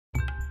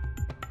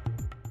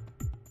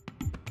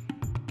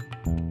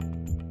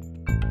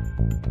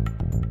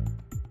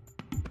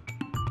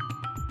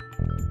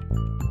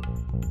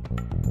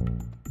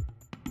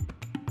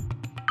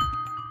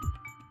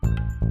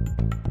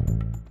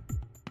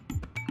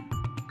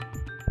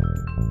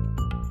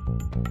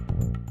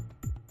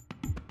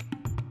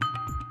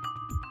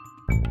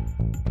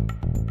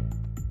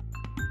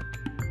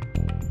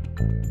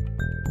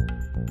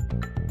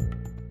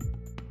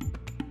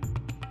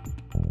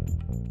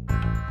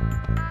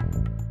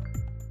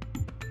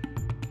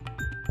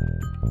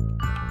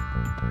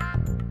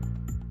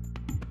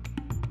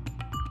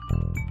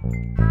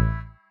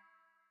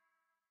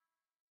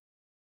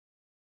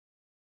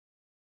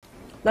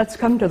Let's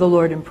come to the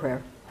Lord in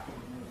prayer.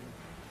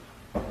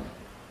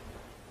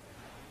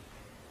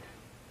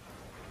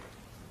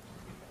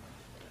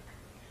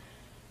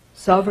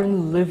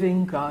 Sovereign,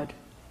 living God,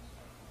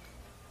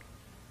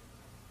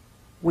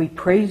 we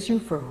praise you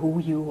for who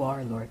you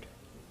are, Lord.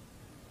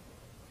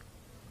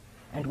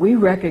 And we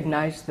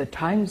recognize the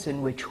times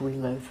in which we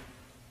live.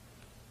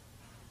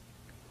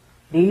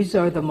 These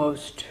are the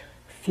most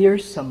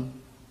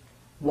fearsome,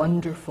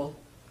 wonderful,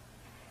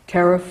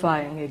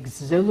 terrifying,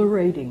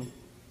 exhilarating,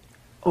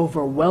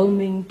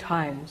 overwhelming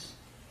times.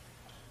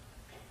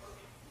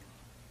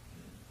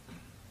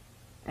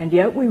 And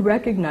yet we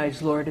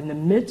recognize, Lord, in the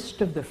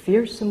midst of the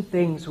fearsome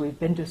things we've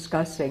been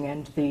discussing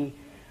and the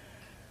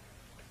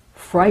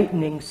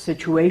frightening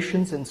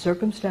situations and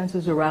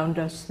circumstances around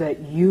us,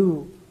 that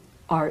you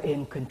are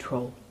in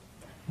control.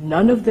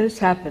 None of this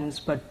happens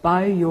but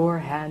by your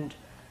hand.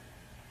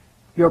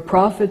 Your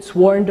prophets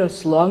warned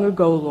us long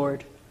ago,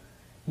 Lord.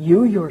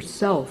 You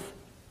yourself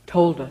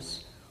told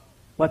us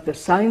what the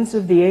signs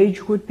of the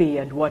age would be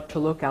and what to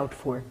look out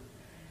for.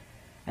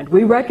 And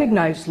we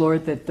recognize,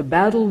 Lord, that the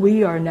battle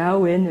we are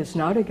now in is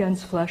not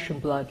against flesh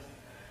and blood,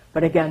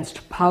 but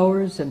against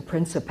powers and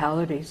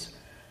principalities,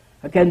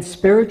 against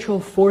spiritual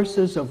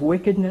forces of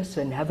wickedness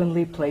in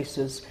heavenly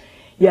places.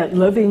 Yet,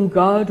 living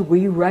God,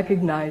 we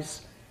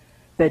recognize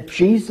that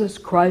Jesus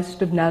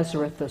Christ of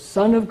Nazareth, the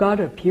Son of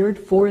God, appeared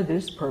for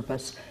this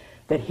purpose,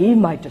 that he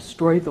might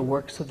destroy the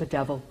works of the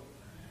devil.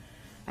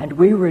 And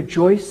we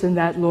rejoice in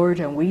that, Lord,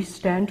 and we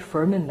stand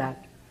firm in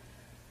that.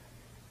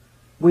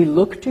 We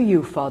look to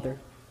you, Father,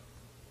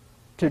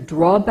 to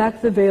draw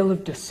back the veil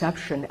of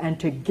deception and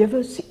to give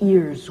us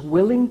ears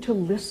willing to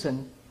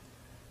listen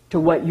to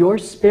what your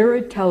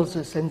Spirit tells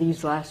us in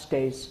these last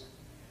days.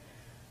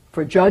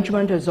 For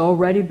judgment has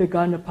already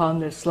begun upon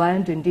this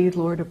land, indeed,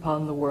 Lord,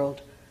 upon the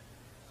world.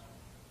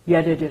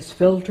 Yet it is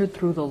filtered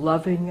through the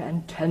loving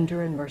and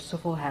tender and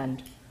merciful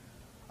hand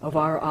of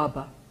our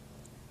Abba.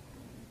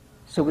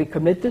 So we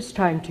commit this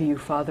time to you,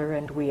 Father,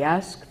 and we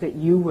ask that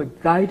you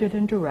would guide it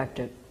and direct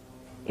it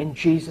in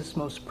Jesus'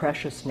 most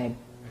precious name.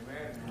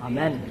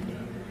 Amen.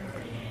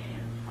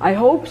 I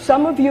hope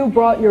some of you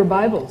brought your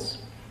Bibles,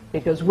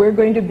 because we're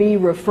going to be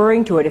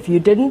referring to it. If you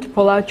didn't,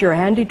 pull out your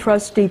handy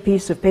trusty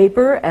piece of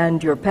paper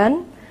and your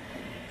pen,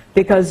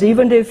 because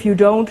even if you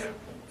don't,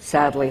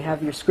 sadly,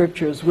 have your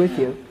scriptures with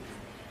you,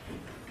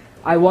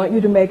 I want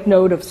you to make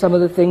note of some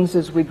of the things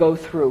as we go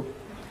through.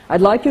 I'd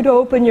like you to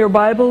open your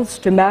Bibles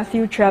to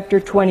Matthew chapter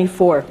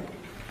 24.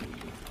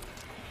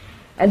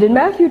 And in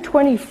Matthew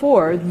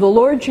 24, the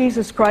Lord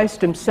Jesus Christ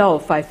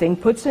himself, I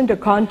think, puts into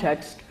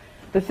context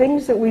the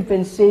things that we've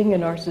been seeing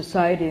in our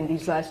society in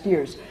these last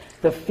years,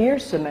 the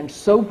fearsome and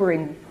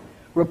sobering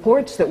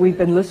reports that we've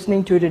been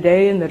listening to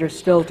today and that are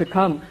still to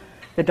come.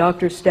 That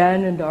Dr.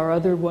 Stan and our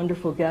other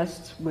wonderful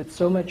guests with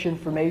so much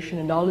information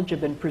and knowledge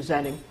have been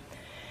presenting.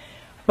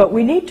 But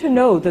we need to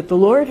know that the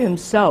Lord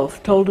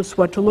himself told us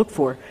what to look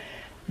for.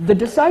 The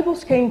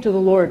disciples came to the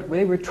Lord.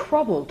 They were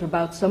troubled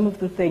about some of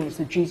the things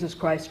that Jesus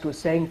Christ was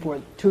saying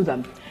to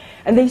them.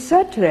 And they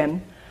said to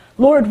him,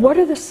 Lord, what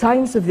are the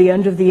signs of the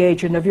end of the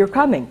age and of your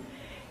coming?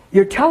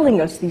 You're telling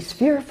us these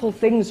fearful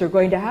things are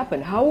going to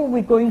happen. How are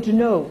we going to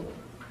know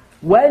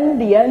when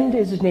the end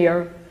is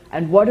near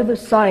and what are the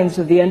signs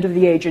of the end of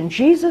the age? And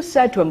Jesus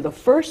said to him, the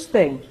first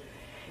thing,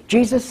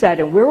 Jesus said,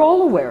 and we're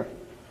all aware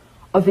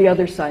of the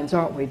other signs,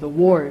 aren't we? The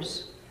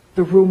wars,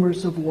 the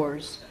rumors of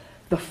wars,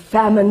 the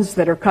famines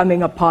that are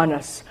coming upon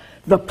us,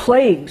 the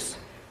plagues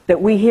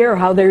that we hear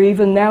how they're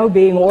even now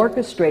being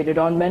orchestrated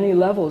on many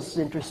levels,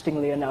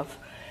 interestingly enough.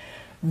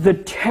 The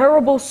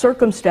terrible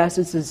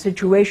circumstances and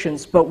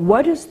situations, but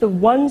what is the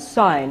one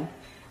sign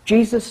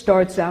Jesus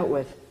starts out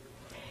with?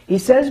 He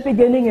says,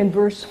 beginning in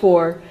verse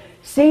 4,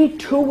 see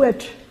to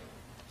it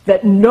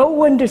that no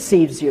one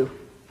deceives you,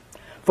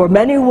 for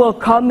many will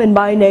come in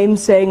my name,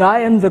 saying, I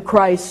am the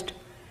Christ,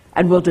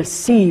 and will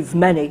deceive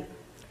many.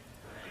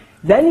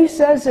 Then he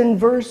says in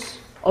verse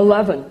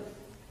 11,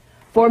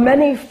 for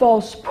many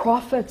false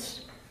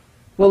prophets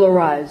will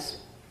arise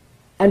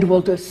and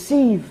will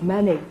deceive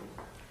many.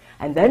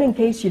 And then, in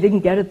case you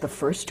didn't get it the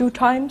first two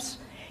times,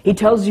 he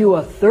tells you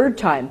a third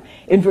time.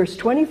 In verse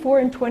 24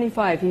 and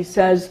 25, he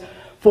says,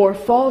 for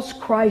false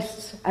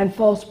Christs and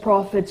false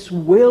prophets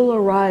will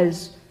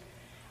arise.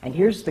 And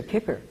here's the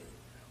kicker.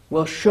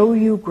 Will show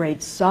you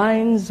great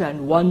signs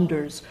and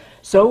wonders,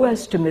 so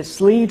as to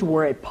mislead,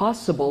 were it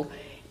possible,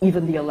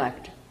 even the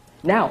elect.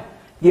 Now,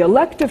 the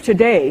elect of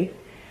today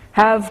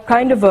have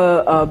kind of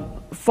a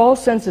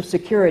false sense of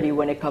security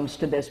when it comes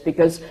to this,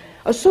 because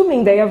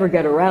assuming they ever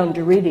get around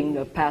to reading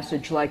a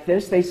passage like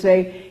this, they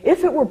say,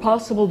 if it were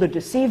possible to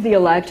deceive the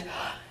elect,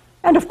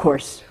 and of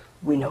course,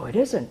 we know it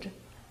isn't.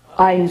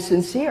 I'm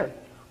sincere.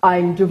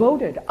 I'm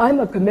devoted. I'm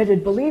a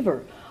committed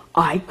believer.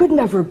 I could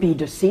never be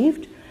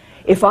deceived.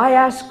 If I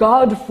ask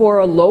God for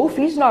a loaf,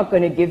 he's not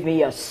going to give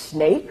me a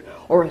snake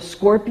or a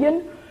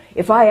scorpion.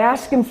 If I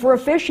ask him for a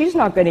fish, he's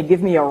not going to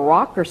give me a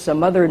rock or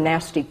some other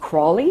nasty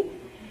crawly.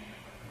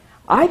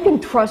 I can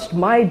trust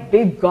my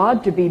big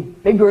God to be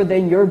bigger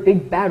than your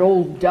big bad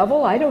old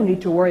devil. I don't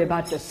need to worry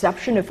about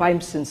deception if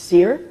I'm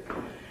sincere.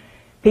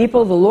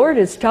 People, the Lord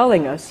is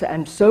telling us,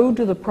 and so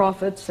do the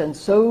prophets, and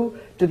so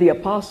do the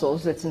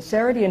apostles, that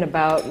sincerity in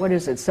about, what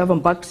is it,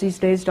 $7 these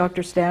days,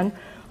 Dr. Stan?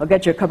 I'll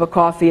get you a cup of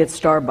coffee at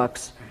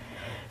Starbucks.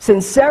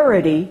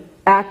 Sincerity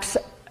acts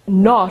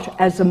not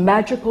as a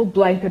magical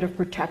blanket of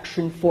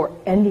protection for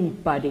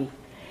anybody.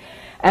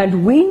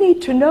 And we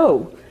need to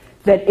know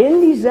that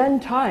in these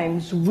end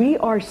times, we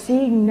are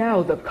seeing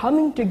now the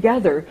coming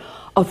together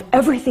of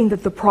everything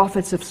that the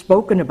prophets have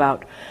spoken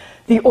about.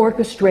 The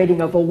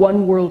orchestrating of a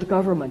one-world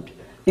government,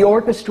 the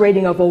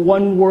orchestrating of a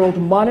one-world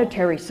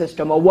monetary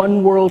system, a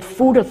one-world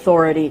food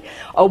authority,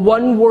 a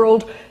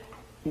one-world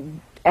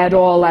ad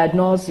all ad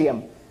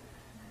nauseum.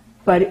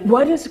 But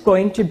what is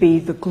going to be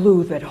the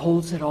glue that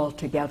holds it all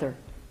together?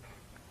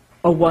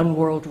 A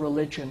one-world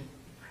religion,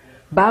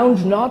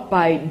 bound not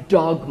by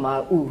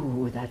dogma.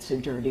 Ooh, that's a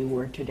dirty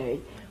word today.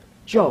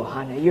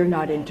 Johanna, you're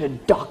not into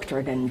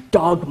doctrine and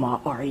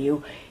dogma, are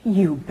you?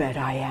 You bet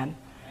I am.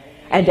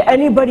 And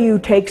anybody who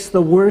takes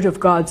the Word of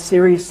God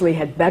seriously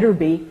had better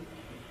be,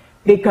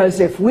 because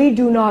if we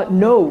do not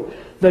know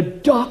the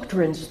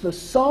doctrines, the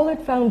solid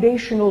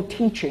foundational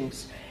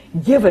teachings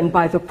given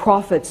by the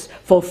prophets,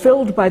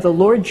 fulfilled by the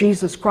Lord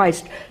Jesus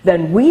Christ,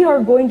 then we are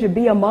going to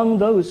be among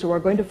those who are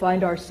going to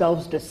find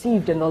ourselves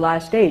deceived in the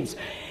last days.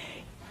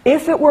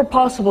 If it were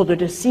possible to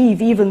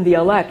deceive even the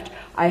elect,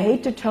 I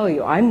hate to tell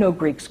you, I'm no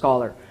Greek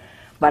scholar,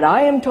 but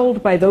I am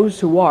told by those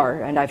who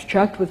are, and I've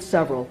checked with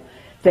several,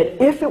 that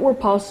if it were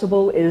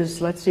possible is,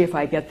 let's see if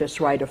I get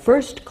this right, a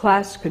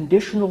first-class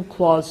conditional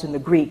clause in the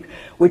Greek,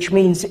 which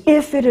means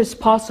if it is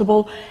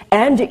possible,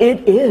 and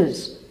it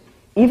is,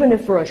 even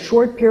if for a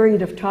short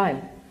period of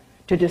time,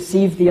 to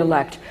deceive the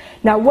elect.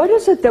 Now, what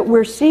is it that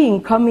we're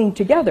seeing coming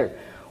together?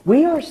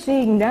 We are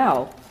seeing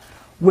now,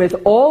 with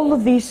all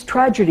of these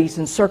tragedies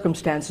and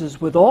circumstances,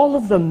 with all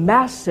of the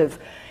massive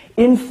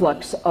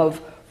influx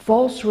of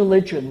false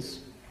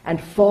religions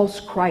and false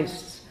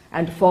Christs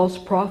and false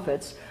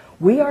prophets,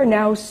 we are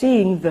now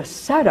seeing the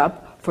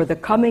setup for the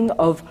coming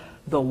of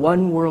the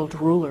one world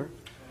ruler.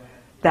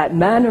 That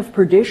man of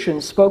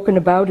perdition spoken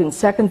about in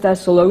 2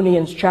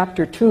 Thessalonians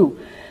chapter 2,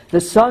 the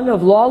son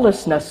of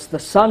lawlessness, the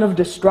son of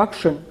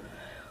destruction,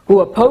 who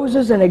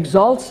opposes and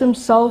exalts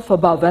himself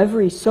above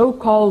every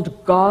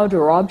so-called God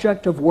or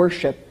object of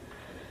worship,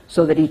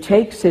 so that he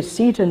takes his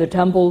seat in the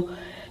temple,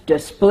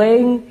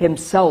 displaying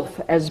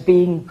himself as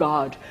being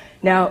God.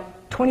 Now,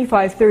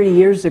 25, 30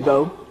 years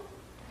ago,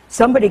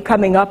 somebody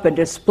coming up and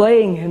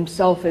displaying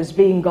himself as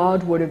being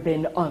God would have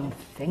been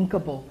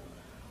unthinkable.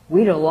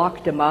 We'd have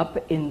locked him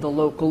up in the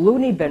local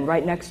loony bin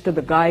right next to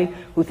the guy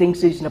who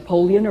thinks he's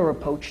Napoleon or a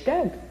poached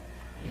egg.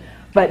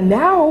 But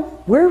now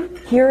we're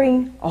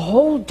hearing a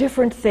whole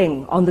different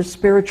thing on the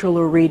spiritual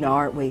arena,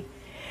 aren't we?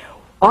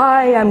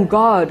 I am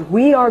God.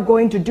 We are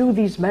going to do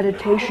these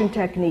meditation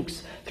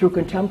techniques through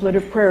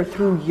contemplative prayer,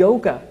 through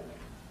yoga.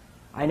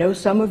 I know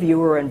some of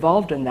you are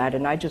involved in that,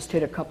 and I just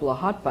hit a couple of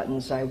hot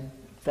buttons, I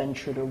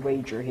venture to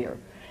wager here.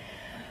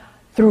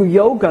 Through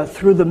yoga,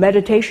 through the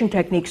meditation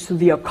techniques, through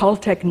the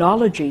occult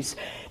technologies,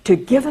 to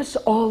give us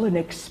all an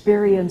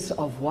experience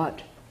of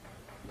what?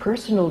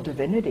 Personal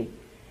divinity.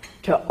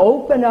 To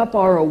open up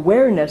our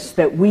awareness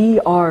that we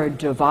are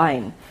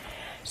divine.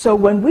 So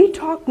when we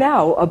talk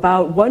now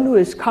about one who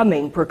is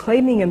coming,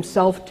 proclaiming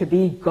himself to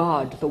be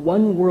God, the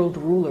one world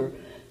ruler,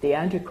 the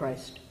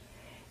Antichrist,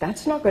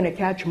 that's not going to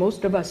catch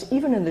most of us,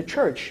 even in the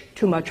church,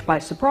 too much by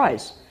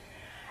surprise.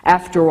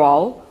 After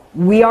all,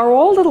 we are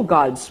all little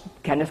gods.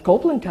 Kenneth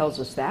Copeland tells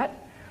us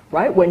that,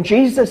 right? When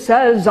Jesus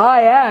says,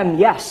 I am,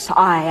 yes,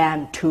 I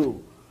am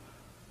too.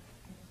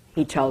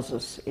 He tells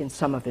us in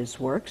some of his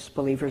works,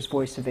 Believer's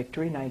Voice of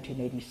Victory,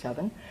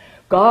 1987,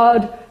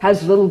 God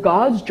has little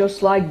gods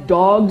just like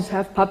dogs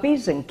have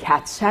puppies and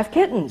cats have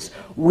kittens.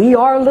 We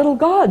are little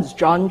gods.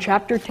 John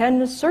chapter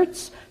 10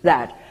 asserts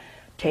that.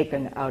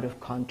 Taken out of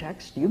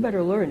context. You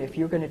better learn, if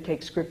you're going to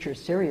take Scripture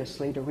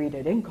seriously, to read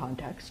it in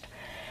context.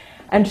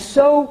 And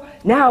so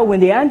now when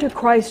the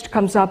Antichrist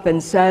comes up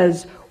and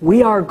says,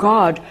 we are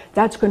God,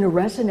 that's going to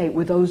resonate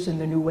with those in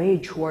the New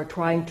Age who are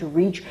trying to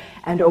reach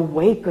and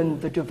awaken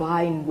the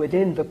divine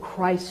within, the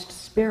Christ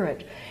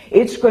Spirit.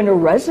 It's going to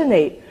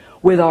resonate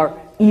with our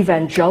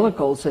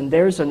evangelicals, and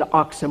there's an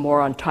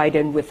oxymoron tied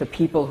in with the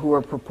people who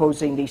are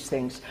proposing these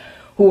things,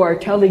 who are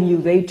telling you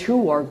they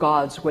too are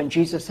gods when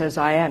Jesus says,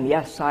 I am.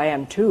 Yes, I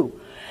am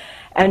too.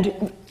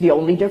 And the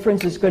only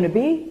difference is going to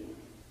be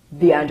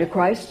the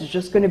Antichrist is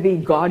just going to be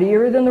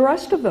gaudier than the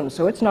rest of them,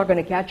 so it's not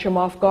going to catch him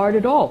off guard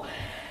at all.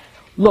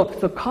 Look,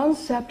 the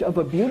concept of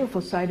a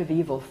beautiful side of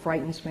evil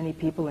frightens many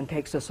people and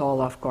takes us all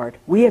off guard.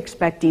 We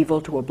expect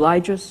evil to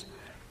oblige us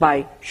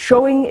by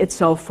showing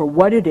itself for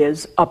what it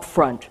is up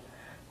front.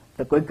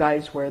 The good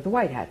guys wear the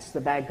white hats,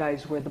 the bad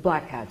guys wear the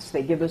black hats.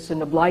 They give us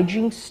an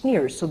obliging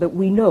sneer so that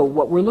we know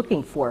what we're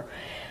looking for.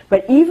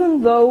 But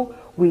even though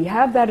we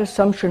have that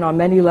assumption on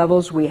many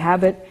levels, we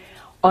have it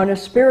on a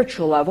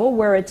spiritual level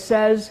where it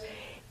says,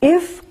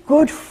 if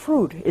good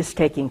fruit is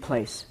taking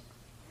place,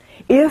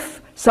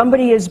 if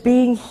somebody is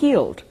being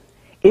healed,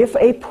 if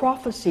a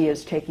prophecy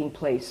is taking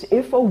place,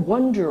 if a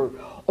wonder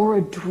or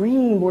a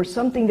dream or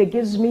something that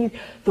gives me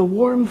the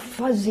warm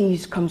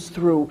fuzzies comes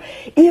through,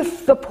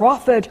 if the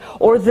prophet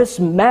or this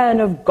man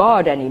of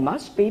God, and he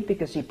must be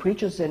because he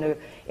preaches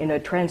in a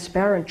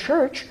transparent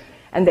church,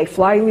 and they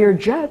fly Lear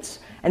jets,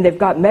 and they've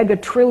got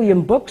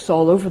megatrillion books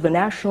all over the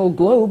national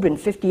globe in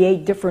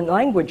 58 different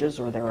languages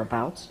or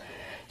thereabouts,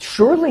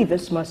 surely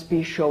this must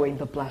be showing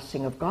the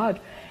blessing of God.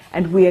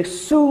 And we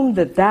assume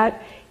that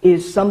that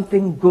is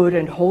something good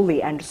and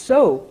holy. And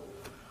so,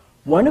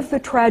 one of the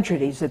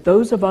tragedies that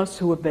those of us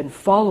who have been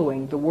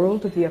following the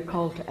world of the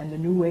occult and the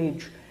New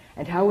Age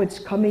and how it's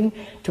coming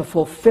to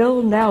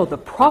fulfill now the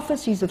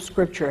prophecies of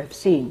Scripture have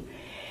seen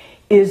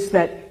is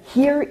that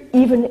here,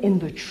 even in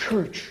the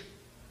church,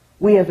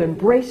 we have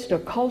embraced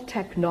occult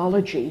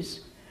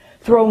technologies,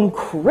 thrown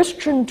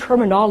Christian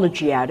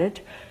terminology at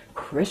it,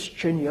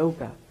 Christian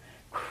yoga,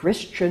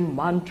 Christian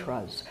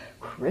mantras,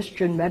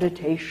 Christian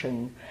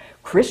meditation,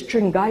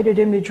 Christian guided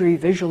imagery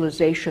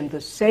visualization,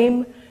 the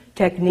same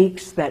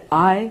techniques that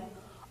I,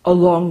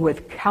 along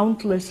with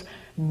countless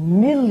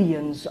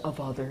millions of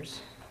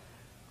others,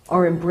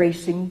 are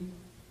embracing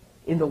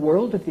in the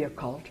world of the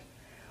occult.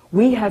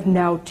 We have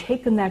now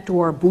taken that to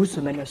our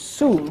bosom and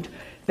assumed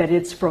that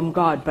it's from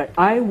God. But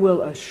I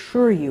will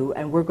assure you,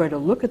 and we're going to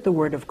look at the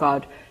Word of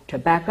God to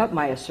back up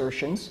my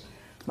assertions,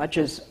 much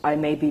as I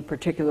may be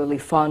particularly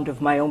fond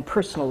of my own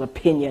personal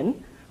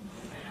opinion.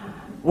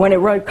 When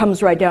it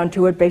comes right down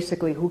to it,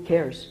 basically, who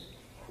cares?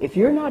 If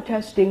you're not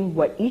testing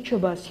what each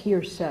of us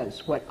here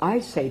says, what I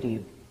say to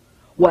you,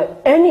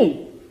 what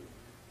any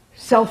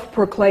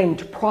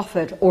self-proclaimed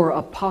prophet or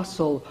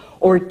apostle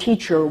or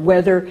teacher,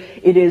 whether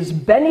it is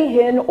Benny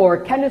Hinn or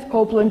Kenneth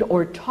Copeland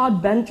or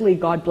Todd Bentley,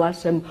 God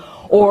bless him,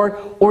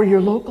 or your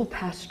local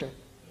pastor,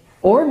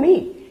 or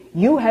me,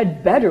 you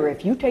had better,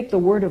 if you take the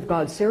Word of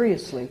God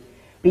seriously,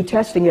 be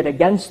testing it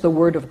against the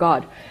Word of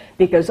God.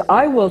 Because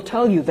I will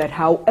tell you that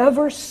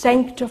however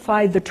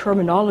sanctified the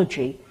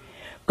terminology,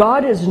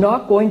 God is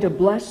not going to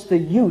bless the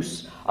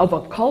use of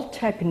occult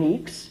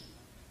techniques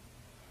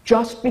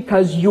just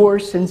because you're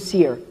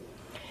sincere.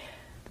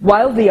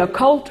 While the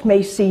occult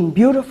may seem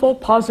beautiful,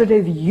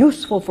 positive,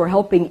 useful for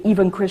helping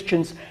even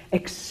Christians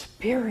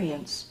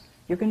experience,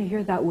 you're going to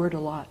hear that word a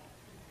lot,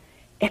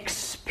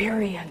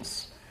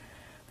 experience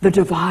the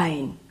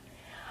divine,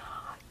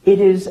 it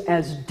is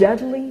as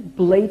deadly,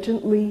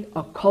 blatantly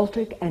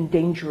occultic and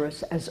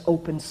dangerous as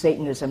open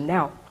Satanism.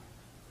 Now,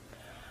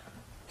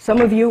 some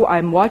of you,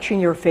 I'm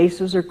watching your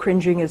faces, are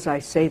cringing as I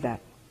say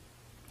that.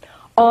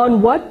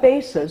 On what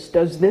basis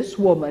does this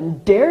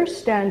woman dare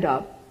stand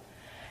up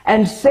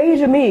and say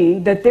to me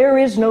that there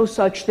is no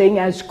such thing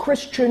as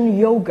Christian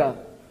yoga,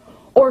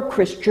 or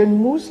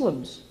Christian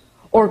Muslims,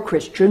 or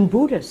Christian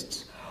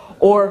Buddhists,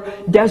 or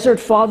Desert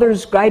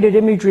Fathers guided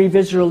imagery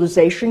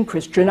visualization,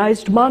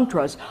 Christianized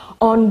mantras?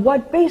 On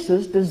what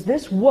basis does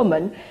this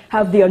woman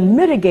have the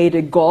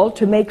unmitigated gall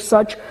to make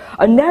such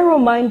a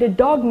narrow-minded,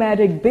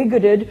 dogmatic,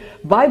 bigoted,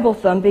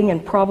 Bible-thumping,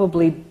 and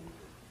probably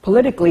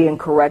politically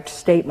incorrect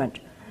statement?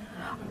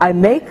 I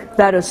make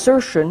that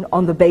assertion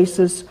on the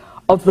basis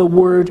of the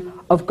Word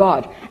of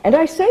God. And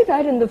I say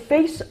that in the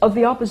face of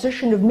the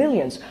opposition of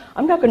millions.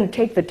 I'm not going to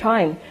take the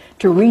time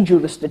to read you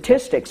the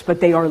statistics, but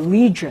they are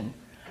legion.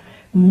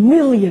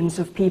 Millions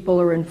of people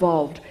are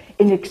involved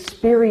in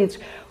experience.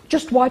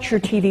 Just watch your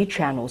TV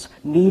channels.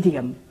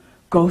 Medium,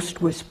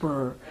 Ghost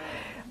Whisperer,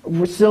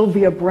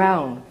 Sylvia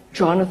Brown,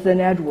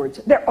 Jonathan Edwards.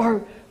 There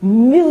are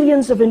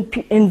millions of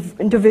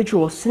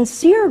individuals,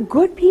 sincere,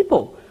 good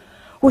people,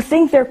 who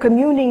think they're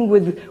communing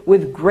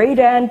with great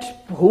aunt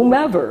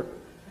whomever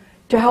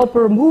to help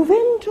her move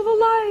into the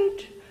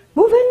light.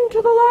 Move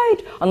into the light.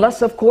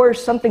 Unless, of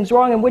course, something's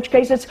wrong, in which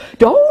case it's,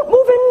 don't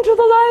move into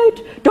the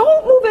light.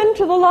 Don't move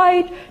into the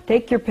light.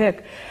 Take your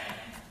pick.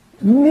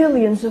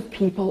 Millions of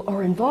people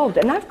are involved.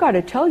 And I've got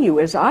to tell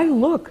you, as I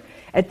look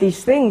at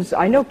these things,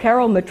 I know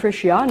Carol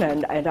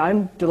Matriciana, and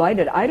I'm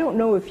delighted. I don't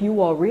know if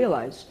you all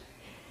realize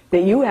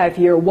that you have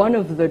here one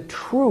of the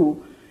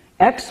true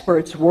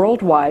experts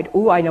worldwide.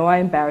 Ooh, I know I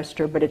embarrassed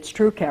her, but it's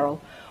true, Carol.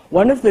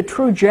 One of the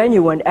true,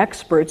 genuine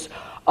experts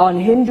on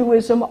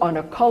Hinduism, on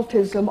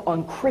occultism,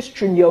 on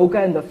Christian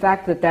yoga, and the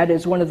fact that that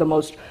is one of the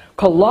most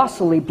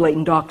colossally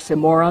blatant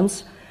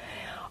oxymorons,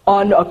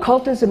 on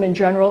occultism in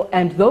general.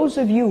 And those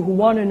of you who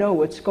want to know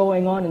what's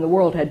going on in the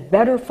world had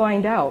better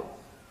find out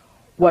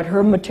what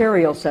her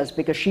material says,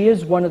 because she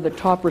is one of the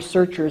top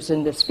researchers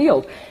in this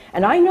field.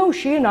 And I know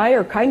she and I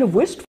are kind of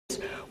wistful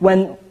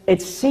when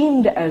it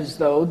seemed as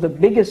though the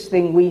biggest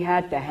thing we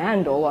had to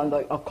handle on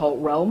the occult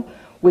realm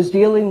was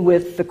dealing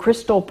with the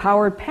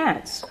crystal-powered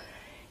pants.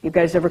 You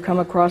guys ever come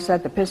across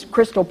that? The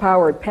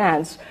crystal-powered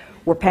pants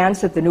were pants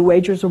that the New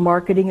Agers were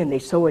marketing, and they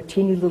sew a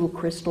teeny little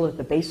crystal at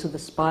the base of the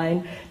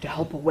spine to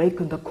help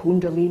awaken the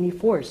Kundalini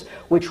force,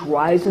 which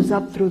rises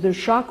up through the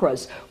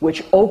chakras,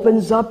 which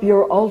opens up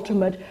your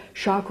ultimate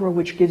chakra,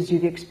 which gives you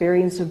the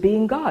experience of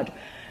being God.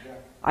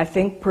 I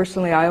think,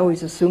 personally, I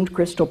always assumed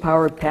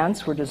crystal-powered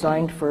pants were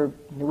designed for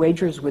New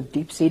Agers with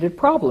deep-seated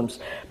problems,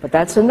 but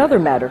that's another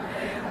matter.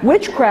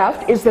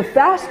 Witchcraft is the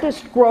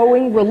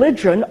fastest-growing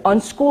religion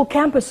on school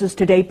campuses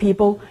today,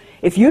 people.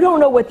 If you don't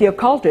know what the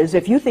occult is,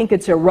 if you think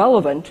it's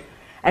irrelevant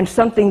and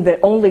something that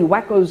only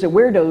wackos and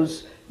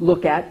weirdos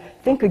look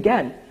at, think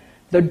again.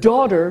 The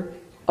daughter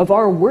of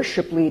our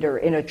worship leader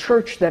in a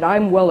church that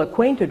I'm well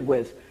acquainted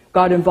with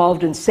got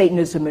involved in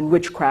Satanism and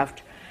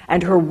witchcraft.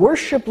 And her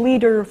worship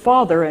leader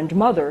father and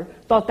mother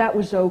thought that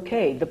was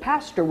okay. The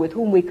pastor with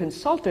whom we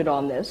consulted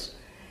on this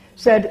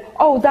said,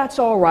 oh, that's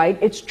all right,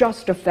 it's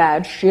just a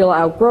fad, she'll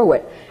outgrow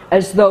it.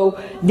 As though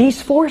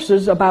these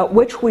forces about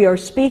which we are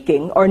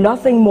speaking are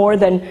nothing more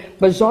than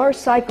bizarre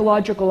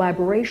psychological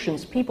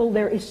aberrations. People,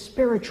 there is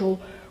spiritual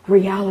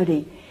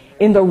reality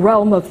in the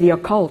realm of the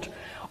occult.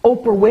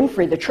 Oprah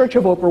Winfrey, the Church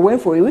of Oprah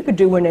Winfrey, we could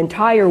do an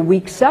entire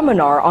week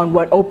seminar on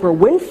what Oprah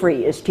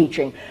Winfrey is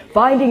teaching,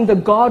 finding the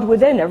God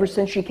within, ever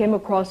since she came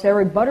across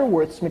Eric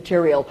Butterworth's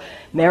material.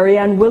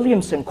 Marianne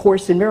Williamson,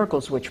 Course in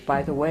Miracles, which,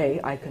 by the way,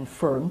 I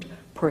confirmed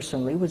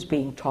personally was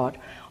being taught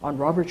on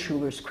Robert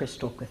Schuller's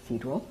Crystal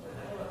Cathedral.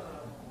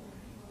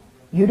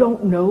 You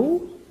don't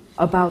know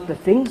about the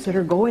things that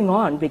are going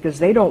on because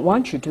they don't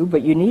want you to,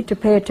 but you need to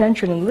pay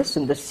attention and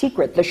listen. The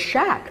Secret, the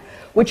Shack,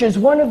 which is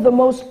one of the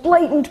most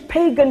blatant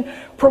pagan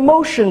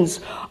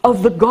promotions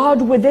of the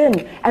God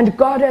within and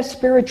goddess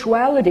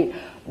spirituality.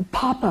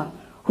 Papa,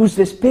 who's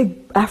this big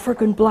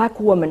African black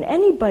woman,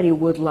 anybody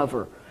would love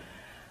her.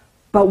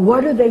 But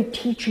what are they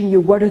teaching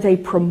you? What are they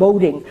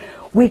promoting?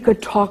 We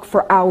could talk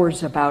for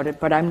hours about it,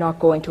 but I'm not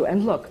going to.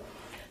 And look,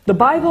 the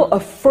Bible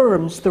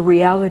affirms the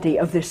reality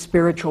of this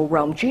spiritual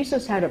realm.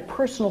 Jesus had a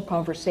personal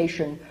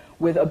conversation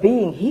with a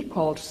being he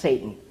called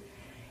Satan.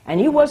 And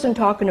he wasn't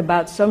talking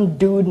about some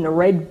dude in a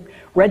red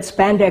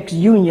spandex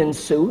union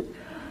suit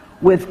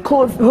with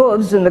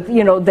hooves and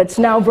that's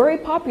now very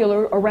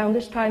popular around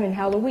this time in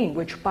Halloween,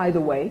 which, by the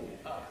way,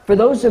 for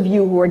those of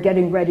you who are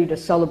getting ready to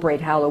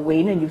celebrate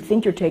Halloween and you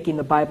think you're taking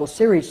the Bible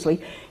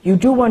seriously, you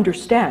do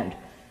understand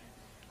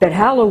that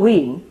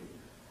Halloween,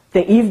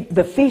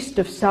 the Feast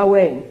of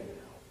Samhain,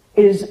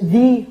 is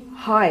the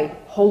high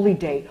holy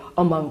day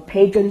among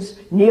pagans,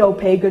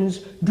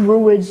 neo-pagans,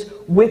 druids,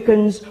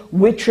 Wiccans,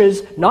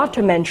 witches, not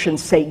to mention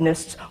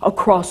Satanists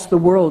across the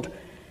world.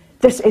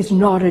 This is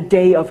not a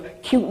day of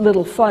cute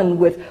little fun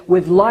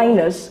with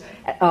Linus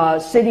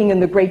sitting in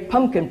the great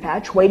pumpkin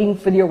patch waiting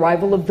for the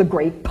arrival of the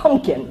great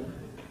pumpkin.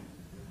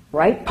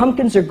 Right?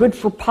 Pumpkins are good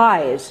for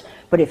pies,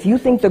 but if you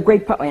think the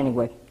great pumpkin...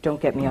 Anyway, don't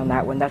get me on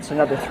that one. That's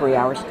another 3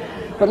 hours.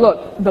 But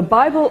look, the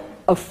Bible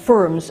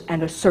affirms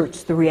and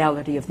asserts the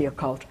reality of the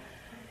occult.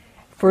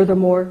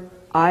 Furthermore,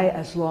 I,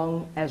 as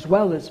well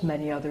as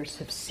many others,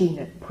 have seen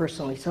it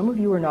personally. Some of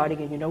you are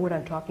nodding and you know what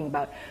I'm talking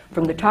about.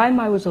 From the time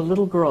I was a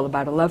little girl,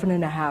 about 11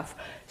 and a half,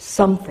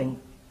 something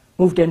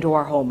moved into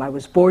our home. I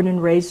was born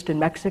and raised in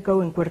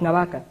Mexico, in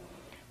Cuernavaca,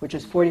 which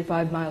is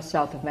 45 miles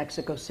south of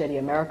Mexico City.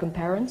 American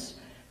parents.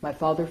 My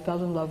father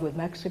fell in love with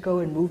Mexico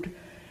and moved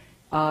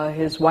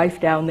his wife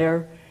down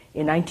there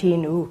in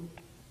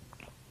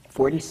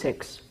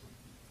 1946.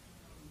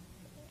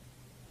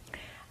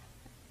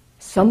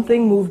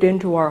 Something moved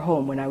into our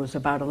home when I was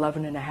about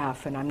 11 and a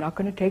half, and I'm not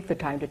going to take the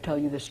time to tell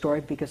you the story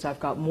because I've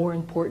got more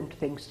important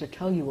things to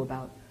tell you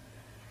about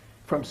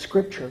from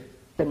Scripture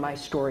than my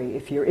story.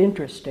 If you're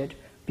interested,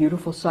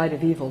 Beautiful Side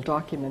of Evil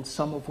documents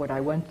some of what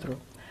I went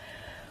through.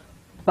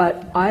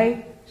 But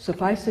I,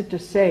 suffice it to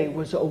say,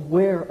 was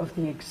aware of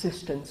the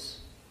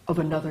existence of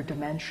another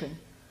dimension,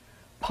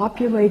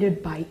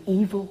 populated by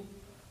evil,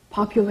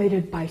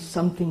 populated by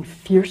something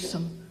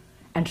fearsome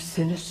and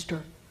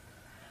sinister,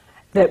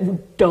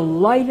 that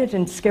delighted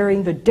in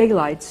scaring the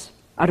daylights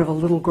out of a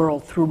little girl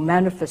through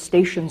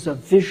manifestations of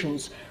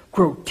visions,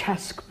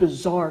 grotesque,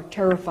 bizarre,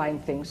 terrifying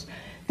things.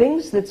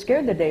 Things that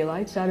scared the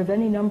daylights out of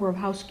any number of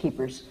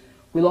housekeepers.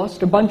 We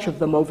lost a bunch of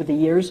them over the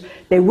years.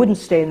 They wouldn't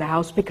stay in the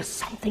house because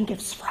something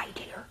gives fright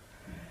here.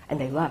 And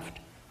they left.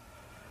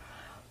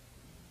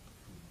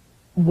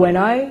 When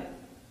I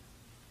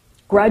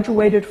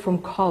graduated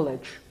from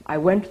college, I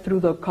went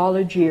through the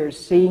college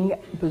years seeing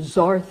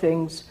bizarre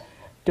things,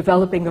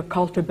 developing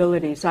occult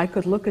abilities. I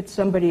could look at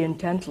somebody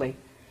intently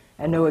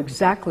and know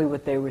exactly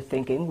what they were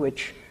thinking,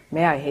 which,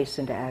 may I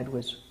hasten to add,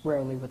 was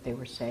rarely what they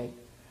were saying.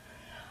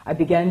 I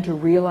began to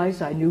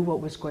realize I knew what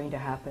was going to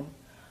happen.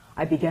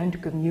 I began to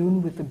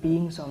commune with the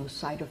beings on the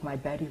side of my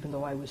bed, even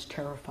though I was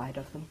terrified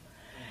of them.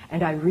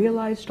 And I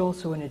realized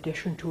also, in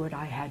addition to it,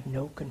 I had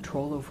no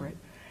control over it.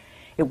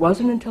 It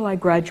wasn't until I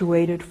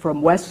graduated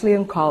from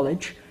Wesleyan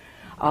College,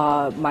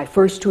 my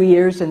first 2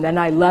 years, and then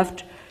I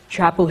left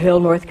Chapel Hill,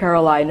 North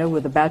Carolina,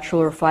 with a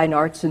Bachelor of Fine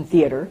Arts in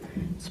Theater,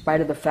 in spite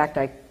of the fact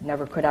I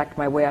never could act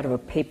my way out of a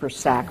paper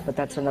sack, but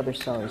that's another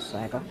sorry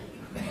saga.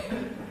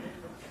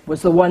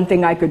 Was the one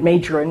thing I could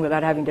major in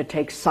without having to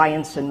take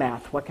science and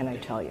math. What can I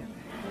tell you?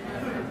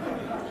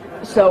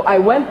 So I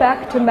went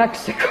back to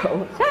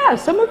Mexico. Yeah,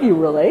 some of you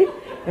relate.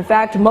 In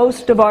fact,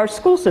 most of our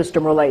school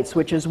system relates,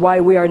 which is why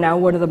we are now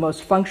one of the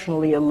most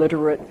functionally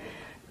illiterate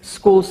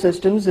school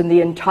systems in the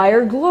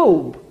entire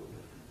globe.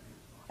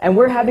 And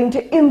we're having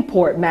to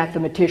import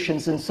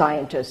mathematicians and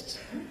scientists.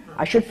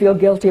 I should feel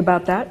guilty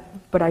about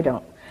that, but I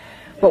don't.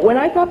 But when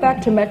I got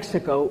back to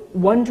Mexico,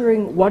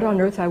 wondering what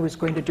on earth I was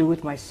going to do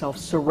with myself,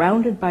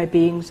 surrounded by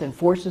beings and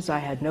forces I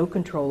had no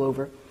control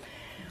over,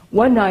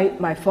 one night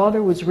my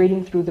father was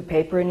reading through the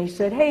paper and he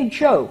said, "Hey,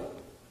 Joe,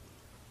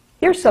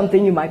 here's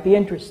something you might be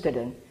interested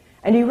in."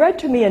 And he read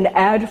to me an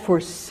ad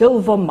for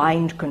Silva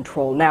Mind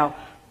Control. Now,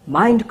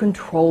 mind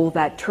control,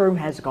 that term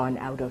has gone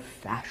out of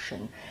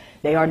fashion.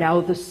 They are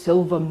now the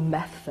Silva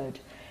method.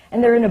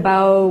 And they're in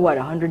about,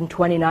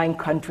 129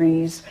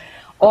 countries,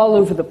 all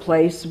over the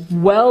place,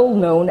 well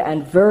known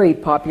and very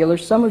popular.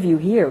 Some of you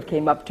here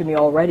came up to me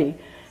already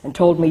and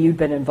told me you'd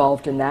been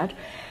involved in that.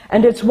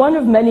 And it's one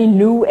of many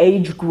new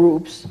age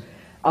groups,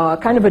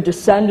 kind of a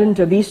descendant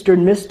of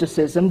Eastern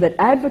mysticism, that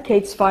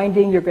advocates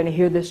finding, you're going to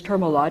hear this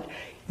term a lot,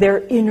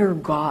 their inner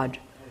God,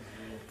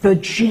 the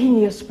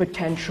genius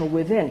potential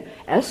within.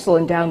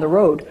 Esalen down the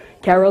road,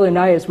 Carol and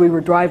I, as we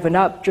were driving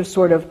up, just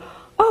sort of,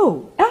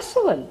 "Oh,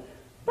 Esalen,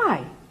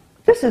 my,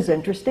 this is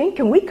interesting.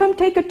 Can we come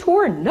take a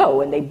tour?"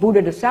 No, and they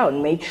booted us out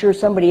and made sure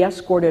somebody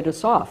escorted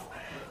us off.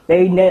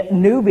 They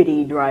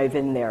nobody drive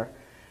in there.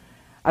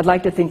 I'd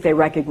like to think they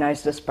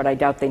recognized us, but I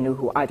doubt they knew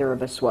who either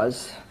of us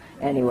was.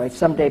 Anyway,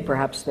 someday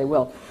perhaps they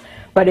will.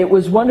 But it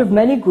was one of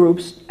many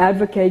groups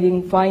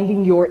advocating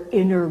finding your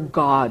inner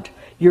God,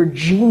 your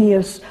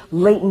genius,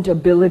 latent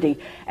ability.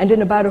 And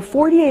in about a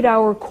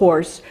 48-hour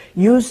course,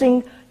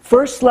 using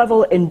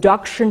first-level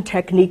induction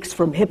techniques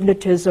from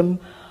hypnotism,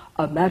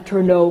 a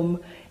metronome,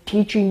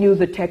 teaching you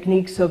the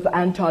techniques of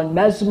Anton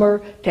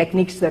Mesmer,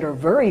 techniques that are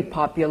very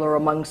popular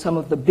among some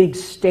of the big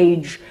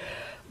stage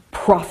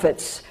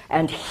prophets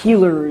and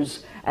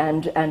healers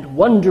and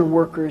wonder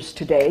workers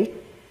today,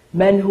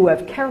 men who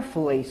have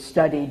carefully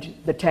studied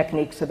the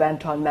techniques of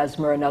Anton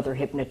Mesmer and other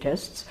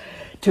hypnotists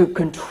to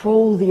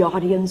control the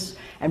audience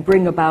and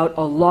bring about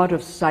a lot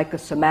of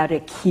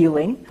psychosomatic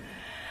healing.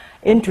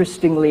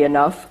 Interestingly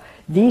enough,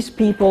 these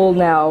people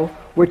now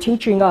were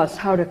teaching us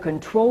how to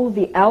control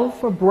the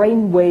alpha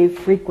brainwave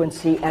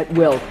frequency at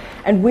will.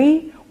 And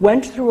we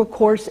went through a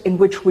course in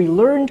which we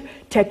learned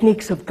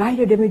techniques of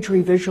guided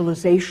imagery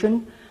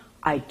visualization,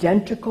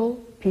 identical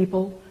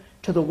people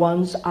to the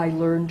ones I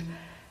learned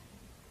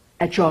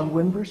at John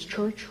Wimber's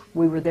church.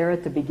 We were there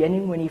at the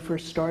beginning when he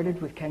first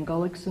started with Ken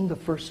Gullickson, the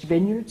first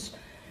vineyards.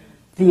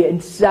 The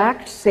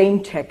exact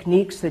same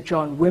techniques that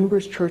John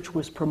Wimber's church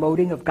was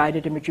promoting of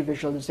guided imagery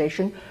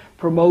visualization,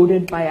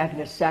 promoted by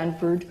Agnes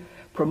Sanford,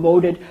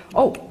 promoted,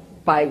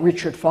 by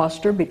Richard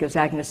Foster, because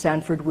Agnes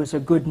Sanford was a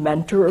good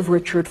mentor of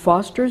Richard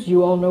Foster's.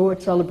 You all know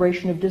at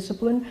Celebration of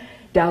Discipline.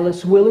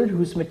 Dallas Willard,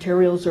 whose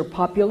materials are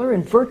popular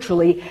in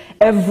virtually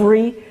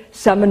every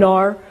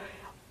seminar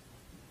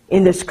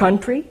in this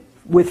country,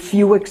 with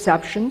few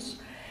exceptions.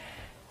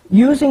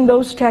 Using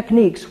those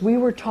techniques, we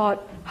were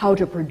taught how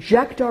to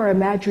project our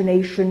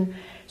imagination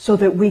so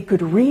that we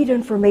could read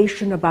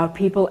information about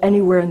people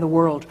anywhere in the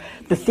world.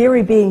 The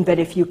theory being that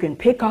if you can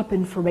pick up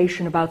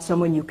information about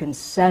someone, you can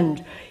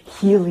send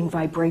healing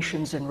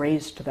vibrations and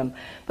rays to them.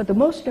 But the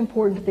most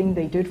important thing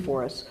they did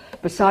for us,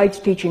 besides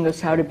teaching us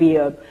how to be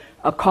a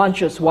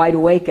conscious,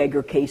 wide-awake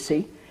Edgar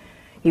Cayce,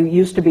 he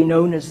used to be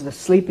known as the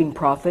sleeping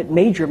prophet,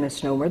 major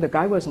misnomer. The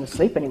guy wasn't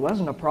asleep and he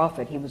wasn't a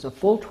prophet. He was a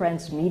full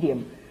trance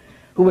medium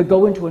who would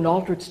go into an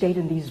altered state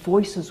and these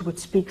voices would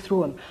speak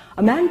through him.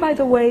 A man, by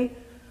the way,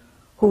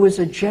 who was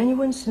a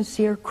genuine,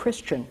 sincere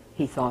Christian,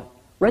 he thought.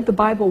 Read the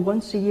Bible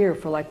once a year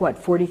for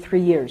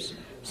 43 years,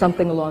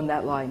 something along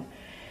that line.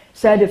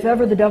 Said if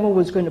ever the devil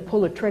was going to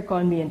pull a trick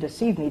on me and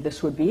deceive me,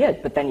 this would be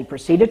it. But then he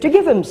proceeded to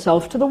give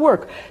himself to the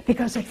work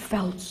because it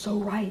felt so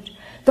right.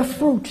 The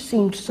fruit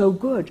seemed so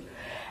good.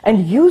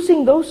 And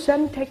using those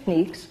same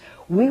techniques,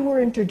 we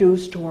were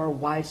introduced to our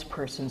wise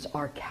persons,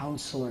 our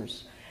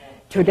counselors.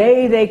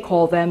 Today they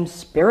call them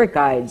spirit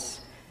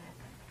guides.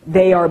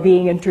 They are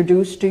being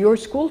introduced to your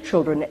school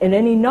children in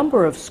any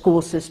number of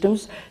school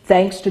systems,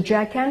 thanks to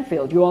Jack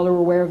Canfield. You all are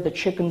aware of the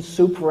chicken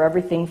soup for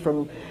everything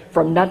from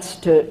nuts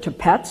to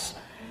pets.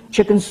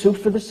 Chicken soup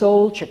for the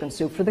soul, chicken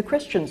soup for the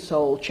Christian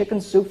soul,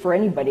 chicken soup for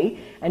anybody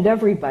and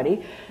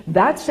everybody.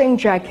 That same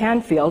Jack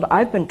Canfield,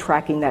 I've been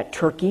tracking that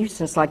turkey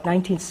since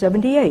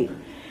 1978,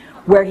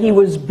 where he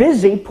was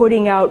busy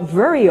putting out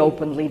very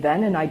openly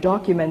then, and I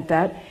document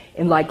that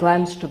in Like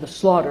Lambs to the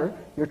Slaughter,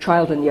 Your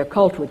Child in the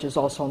Occult, which is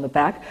also on the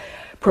back,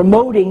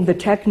 promoting the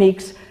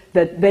techniques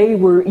that they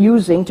were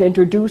using to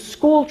introduce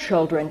school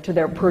children to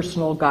their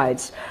personal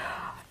guides.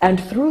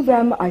 And through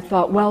them I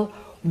thought, well,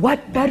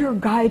 what better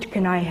guide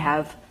can I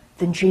have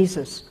than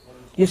Jesus?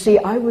 You see,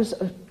 I was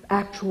an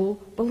actual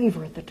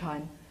believer at the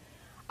time.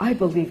 I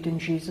believed in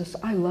Jesus.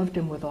 I loved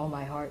him with all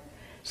my heart.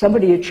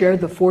 Somebody had shared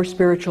the 4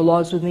 spiritual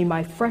laws with me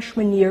my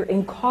freshman year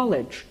in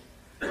college.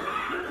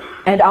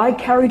 And I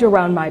carried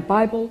around my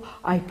Bible,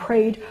 I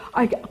prayed,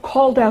 I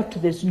called out to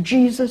this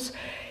Jesus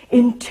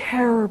in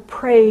terror,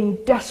 praying,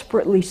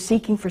 desperately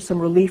seeking for some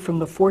relief from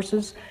the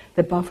forces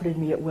that buffeted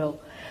me at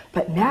will.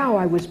 But now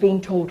I was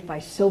being told by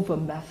Silva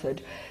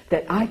Method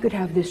that I could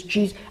have this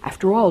Jesus.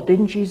 After all,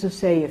 didn't Jesus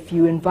say, if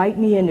you invite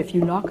me in, if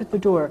you knock at the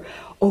door,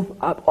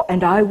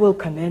 and I will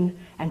come in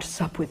and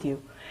sup with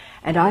you.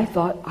 And I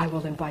thought, I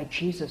will invite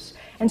Jesus.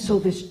 And so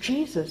this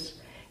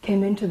Jesus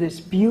came into this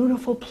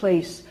beautiful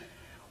place,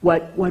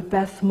 what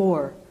Beth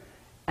Moore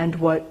and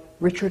what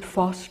Richard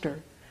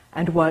Foster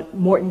and what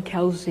Morton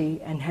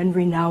Kelsey and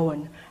Henry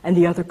Nouwen and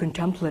the other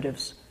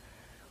contemplatives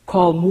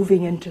call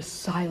moving into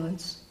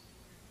silence.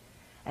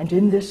 And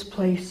in this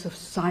place of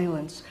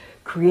silence,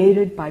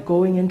 created by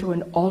going into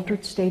an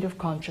altered state of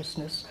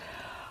consciousness,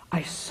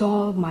 I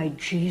saw my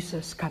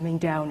Jesus coming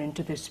down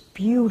into this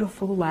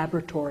beautiful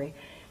laboratory,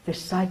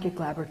 this psychic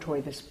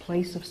laboratory, this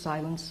place of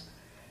silence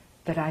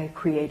that I had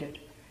created.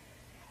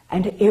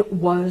 And it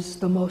was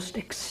the most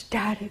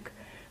ecstatic,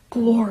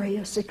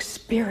 glorious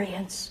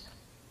experience.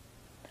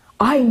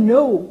 I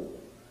know,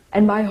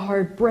 and my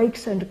heart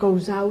breaks and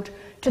goes out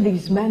to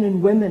these men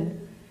and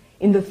women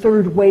in the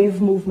third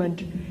wave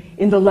movement,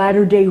 in the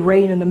latter-day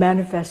Rain and the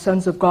Manifest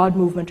Sons of God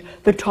movement,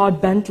 the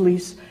Todd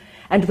Bentleys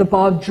and the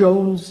Bob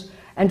Jones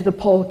and the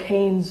Paul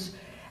Caines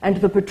and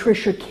the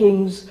Patricia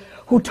Kings,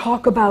 who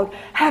talk about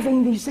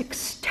having these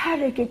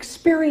ecstatic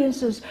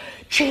experiences.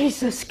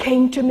 Jesus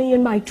came to me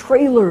in my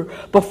trailer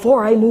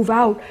before I move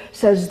out,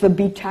 says the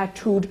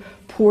be-tattooed,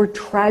 poor,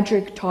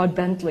 tragic Todd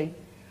Bentley,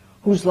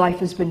 whose life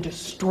has been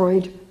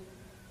destroyed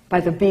by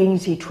the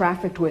beings he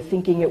trafficked with,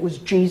 thinking it was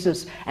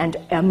Jesus and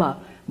Emma,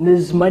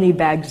 Ms.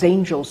 Moneybags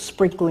angels,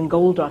 sprinkling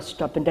gold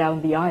dust up and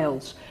down the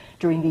aisles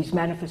during these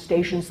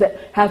manifestations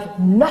that have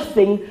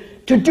nothing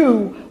to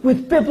do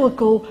with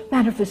biblical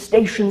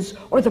manifestations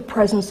or the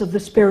presence of the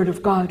Spirit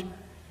of God.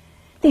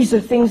 These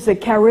are things that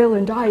Carol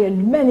and I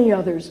and many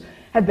others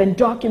have been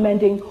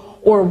documenting,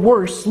 or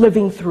worse,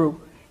 living through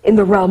in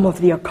the realm of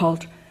the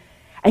occult.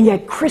 And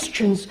yet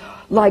Christians,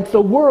 like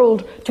the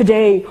world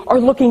today, are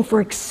looking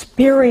for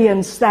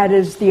experience. That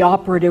is the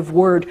operative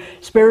word.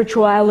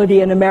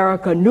 Spirituality in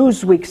America,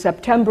 Newsweek,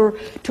 September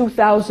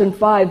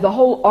 2005. The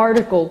whole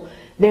article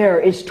there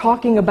is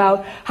talking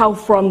about how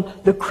from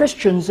the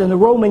Christians and the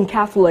Roman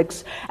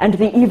Catholics and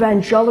the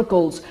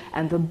evangelicals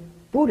and the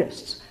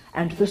Buddhists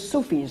and the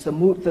Sufis,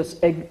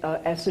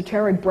 the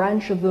esoteric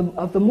branch of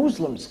the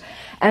Muslims,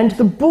 and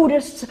the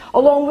Buddhists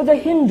along with the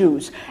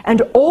Hindus, and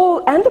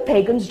the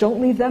pagans,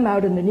 don't leave them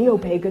out, in the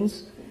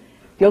neo-pagans.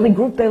 The only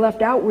group they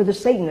left out were the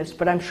Satanists,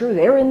 but I'm sure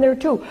they're in there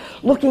too,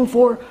 looking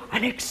for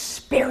an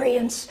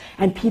experience,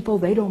 and people,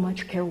 they don't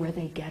much care where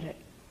they get it.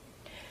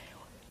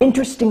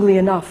 Interestingly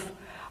enough,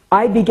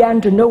 I began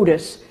to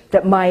notice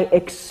that my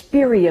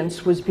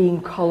experience was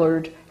being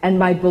colored, and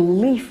my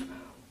belief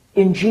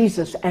in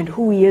Jesus and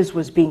who he is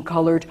was being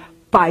colored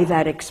by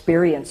that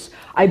experience.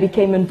 I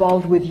became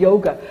involved with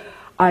yoga.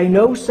 I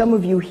know some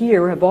of you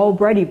here have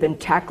already been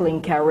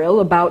tackling Carol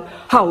about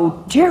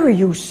how dare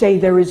you say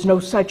there is no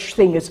such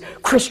thing as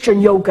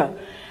Christian yoga.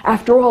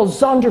 After all,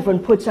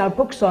 Zondervan puts out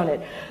books on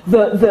it.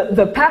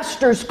 The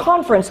Pastors'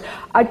 Conference,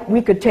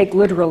 we could take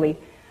literally,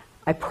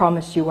 I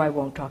promise you I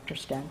won't, Dr.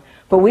 Stan,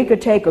 but we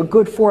could take a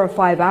good 4 or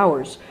 5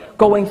 hours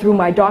going through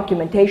my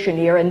documentation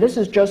here, and this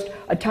is just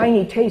a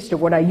tiny taste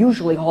of what I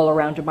usually haul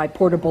around to my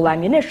portable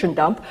ammunition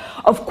dump,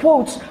 of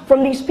quotes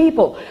from these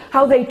people,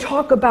 how they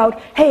talk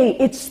about, hey,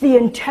 it's the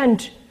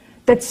intent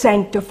that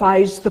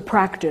sanctifies the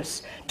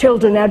practice.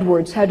 Tilden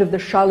Edwards, head of the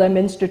Shalem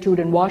Institute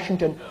in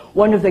Washington,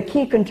 one of the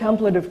key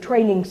contemplative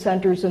training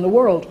centers in the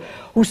world,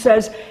 who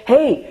says,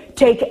 hey,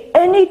 take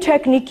any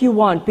technique you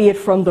want, be it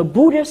from the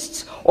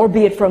Buddhists, or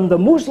be it from the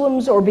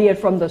Muslims, or be it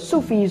from the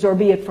Sufis, or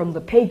be it from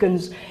the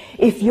pagans.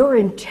 If your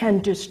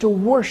intent is to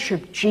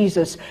worship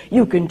Jesus,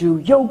 you can do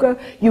yoga,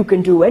 you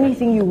can do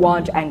anything you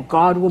want, and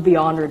God will be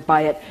honored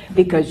by it,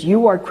 because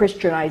you are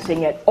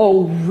Christianizing it.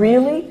 Oh,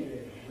 really?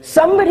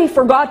 Somebody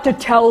forgot to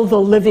tell the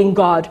living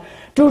God.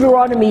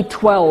 Deuteronomy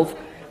 12.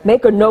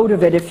 Make a note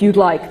of it if you'd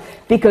like.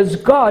 Because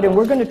God, and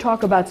we're going to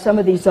talk about some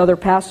of these other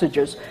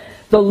passages,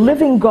 the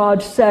living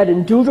God said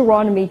in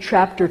Deuteronomy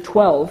chapter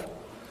 12,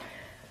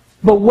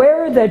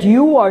 beware that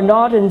you are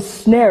not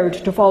ensnared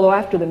to follow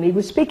after them. He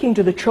was speaking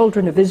to the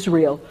children of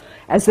Israel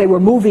as they were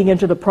moving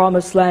into the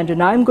promised land.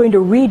 And I'm going to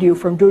read you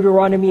from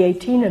Deuteronomy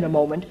 18 in a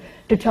moment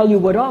to tell you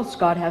what else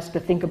God has to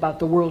think about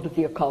the world of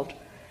the occult.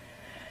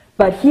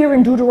 But here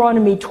in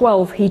Deuteronomy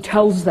 12, he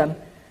tells them,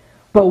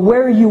 but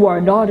where you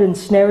are not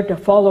ensnared to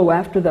follow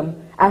after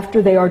them,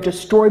 after they are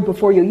destroyed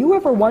before you. You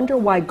ever wonder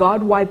why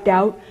God wiped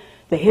out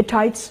the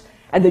Hittites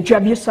and the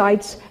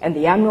Jebusites and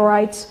the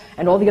Amorites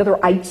and all the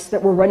other ites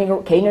that were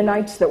running,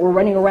 Canaanites that were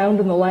running around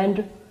in the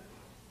land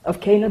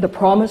of Canaan, the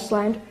promised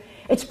land?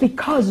 It's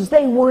because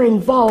they were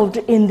involved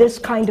in this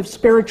kind of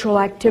spiritual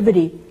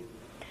activity.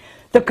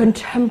 The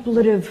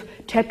contemplative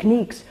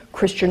techniques,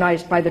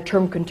 Christianized by the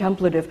term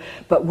contemplative,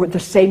 but were the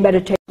same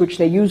meditation which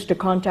they used to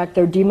contact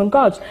their demon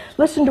gods.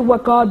 Listen to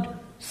what God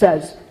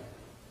says.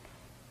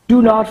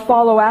 Do not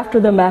follow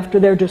after them after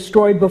they're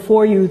destroyed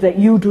before you, that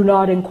you do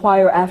not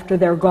inquire after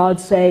their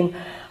gods, saying,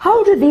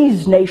 how do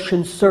these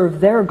nations serve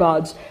their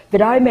gods,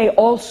 that I may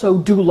also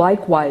do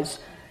likewise?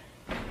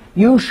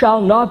 You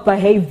shall not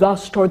behave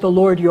thus toward the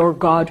Lord your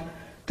God.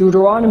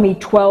 Deuteronomy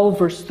 12,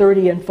 verse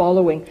 30 and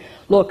following.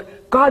 Look,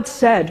 God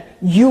said,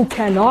 you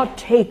cannot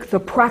take the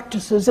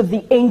practices of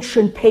the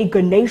ancient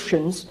pagan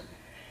nations,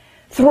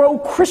 throw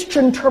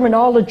Christian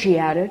terminology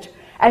at it,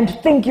 and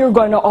think you're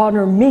going to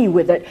honor me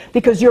with it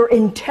because your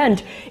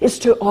intent is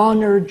to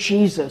honor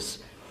Jesus.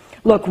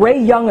 Look, Ray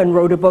Youngin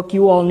wrote a book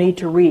you all need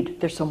to read.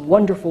 There's some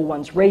wonderful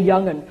ones. Ray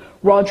Youngin,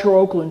 Roger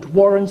Oakland,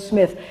 Warren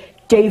Smith,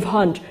 Dave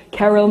Hunt,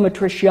 Carol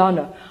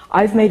Matriciana.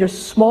 I've made a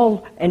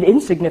small and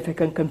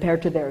insignificant,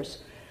 compared to theirs,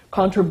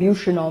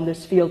 contribution on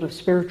this field of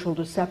spiritual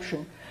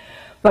deception.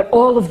 But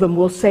all of them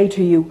will say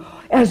to you,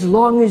 as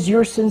long as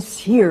you're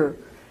sincere,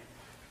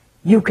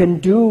 you can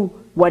do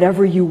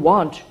whatever you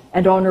want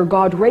and honor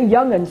God. Ray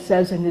Youngin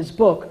says in his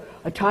book,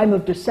 A Time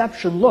of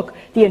Deception, look,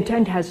 the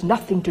intent has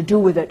nothing to do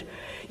with it.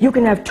 You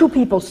can have two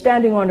people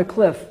standing on a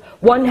cliff.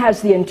 One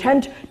has the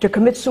intent to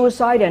commit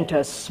suicide and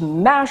to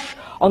smash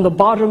on the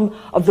bottom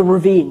of the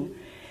ravine.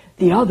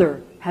 The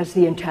other has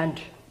the intent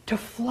to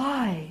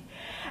fly.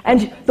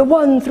 And the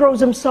one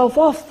throws himself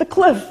off the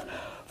cliff,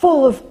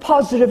 full of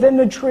positive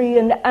imagery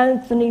and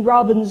Anthony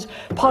Robbins'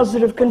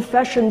 positive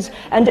confessions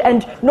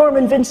and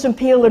Norman Vincent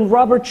Peale and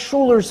Robert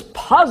Schuller's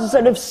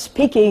positive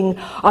speaking.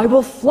 I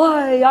will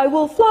fly, I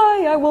will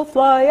fly, I will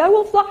fly, I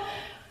will fly.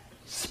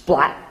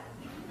 Splat.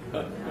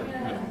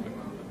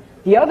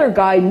 The other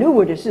guy knew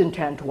what his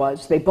intent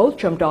was. They both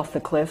jumped off the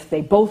cliff.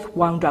 They both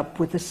wound up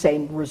with the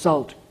same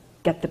result.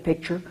 Get the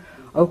picture?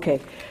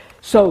 Okay.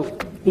 So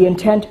the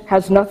intent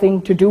has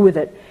nothing to do with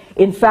it.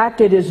 In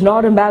fact, it is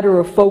not a matter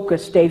of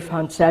focus, Dave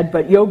Hunt said,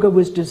 but yoga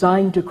was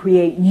designed to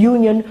create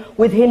union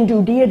with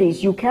Hindu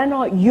deities. You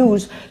cannot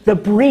use the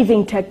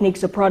breathing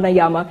techniques of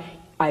pranayama.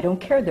 I don't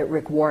care that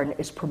Rick Warren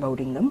is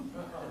promoting them.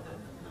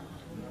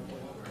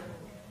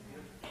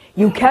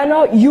 You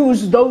cannot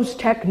use those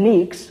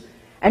techniques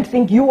and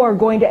think you are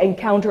going to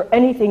encounter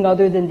anything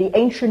other than the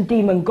ancient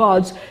demon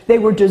gods they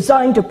were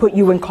designed to put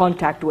you in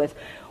contact with.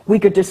 We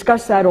could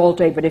discuss that all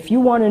day, but if you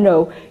want to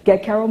know,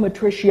 get Carol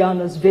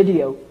Matriciana's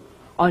video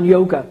on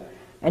yoga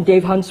and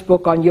Dave Hunt's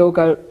book on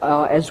yoga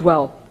as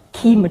well.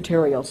 Key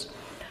materials.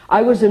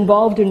 I was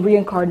involved in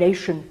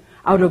reincarnation,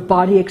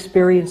 out-of-body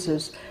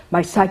experiences.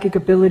 My psychic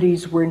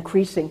abilities were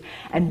increasing.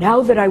 And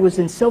now that I was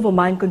in Silva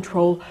Mind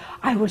Control,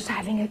 I was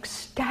having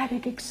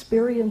ecstatic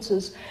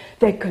experiences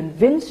that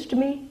convinced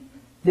me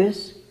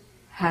this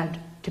had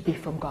to be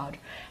from God.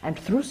 And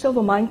through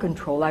Silva Mind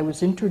Control, I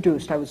was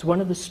introduced. I was one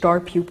of the star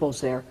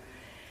pupils there.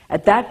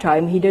 At that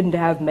time, he didn't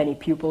have many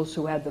pupils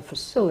who had the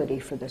facility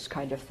for this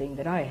kind of thing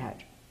that I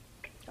had.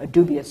 A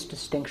dubious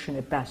distinction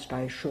at best,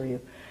 I assure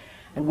you.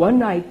 And one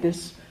night,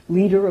 this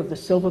leader of the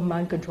Silva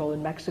Mind Control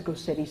in Mexico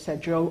City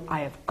said, Joe,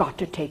 I have got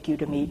to take you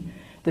to meet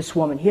this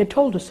woman. He had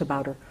told us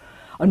about her.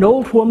 An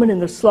old woman in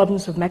the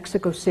slums of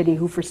Mexico City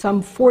who for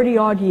some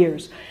 40-odd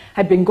years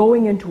had been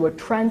going into a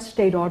trance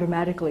state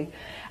automatically,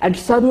 and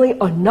suddenly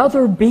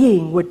another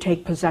being would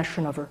take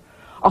possession of her.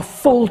 A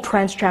full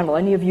trance channel.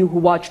 Any of you who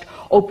watched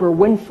Oprah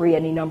Winfrey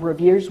any number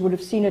of years would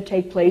have seen it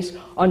take place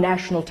on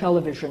national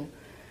television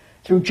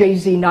through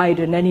Jay-Z Knight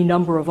and any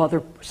number of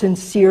other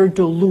sincere,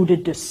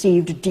 deluded,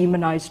 deceived,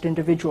 demonized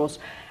individuals,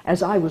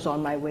 as I was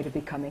on my way to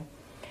becoming.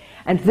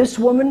 And this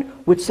woman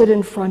would sit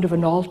in front of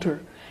an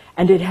altar,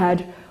 and it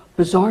had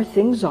bizarre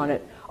things on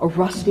it, a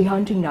rusty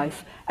hunting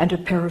knife and a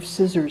pair of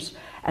scissors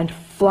and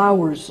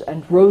flowers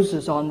and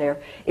roses on there.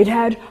 It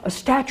had a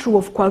statue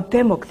of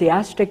Cuauhtemoc, the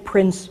Aztec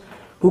prince,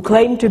 who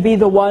claimed to be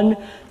the one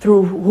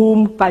through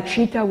whom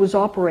Pachita was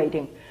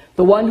operating,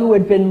 the one who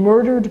had been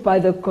murdered by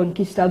the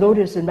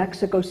conquistadores in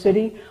Mexico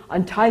City,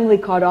 untimely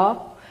cut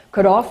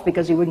off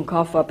because he wouldn't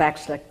cough up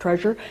Aztec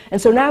treasure.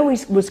 And so now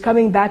he was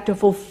coming back to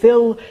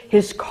fulfill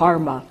his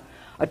karma,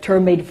 a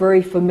term made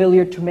very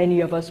familiar to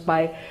many of us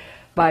by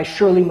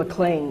Shirley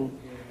MacLaine,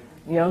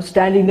 you know,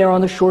 standing there on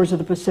the shores of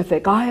the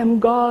Pacific. I am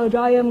God,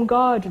 I am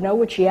God. Now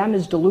what she am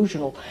is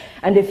delusional.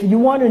 And if you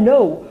want to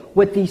know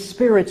what these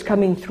spirits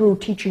coming through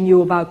teaching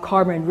you about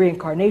karma and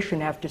reincarnation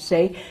have to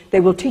say,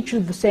 they will teach you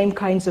the same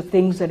kinds of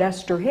things that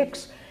Esther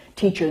Hicks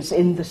teaches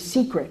in The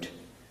Secret,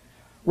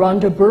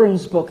 Rhonda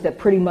Byrne's book that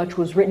pretty much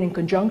was written in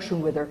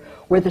conjunction with her,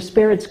 where the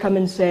spirits come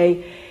and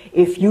say,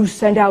 if you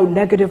send out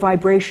negative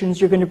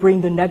vibrations, you're going to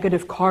bring the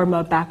negative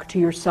karma back to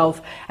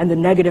yourself, and the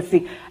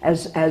negative,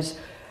 as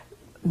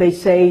they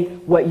say,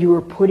 what you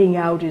are putting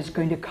out is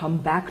going to come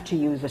back to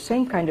you. The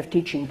same kind of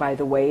teaching, by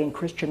the way, in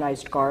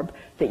Christianized garb,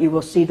 that you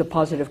will see the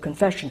positive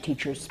confession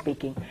teachers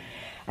speaking.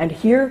 And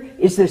here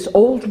is this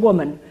old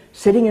woman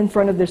sitting in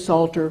front of this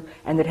altar,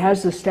 and it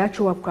has the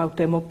statue of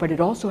Cuauhtemoc, but it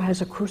also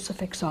has a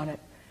crucifix on it,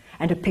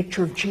 and a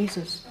picture of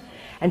Jesus.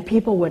 And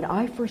people, when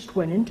I first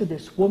went into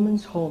this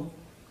woman's home,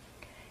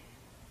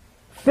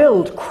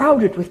 filled,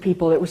 crowded with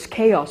people, it was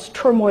chaos,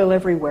 turmoil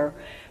everywhere.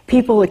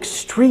 People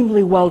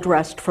extremely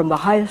well-dressed from the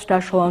highest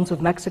echelons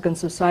of Mexican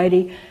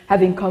society,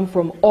 having come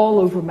from all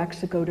over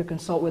Mexico to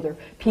consult with her.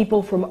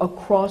 People from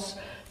across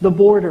the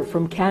border,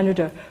 from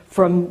Canada,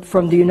 from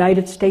the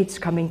United States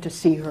coming to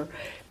see her.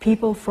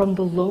 People from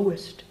the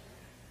lowest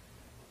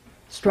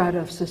strata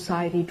of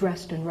society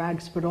dressed in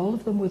rags, but all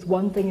of them with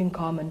one thing in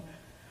common: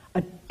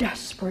 a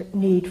desperate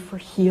need for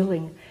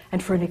healing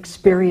and for an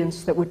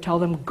experience that would tell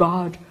them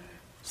God,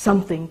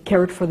 something,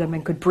 cared for them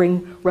and could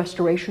bring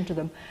restoration to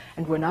them.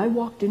 And when I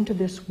walked into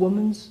this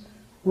woman's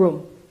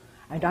room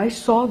and I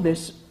saw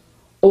this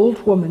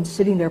old woman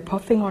sitting there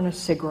puffing on a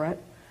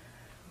cigarette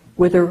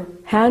with her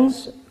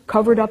hands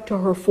covered up to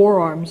her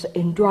forearms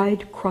in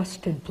dried,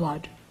 crusted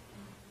blood,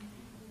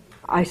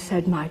 I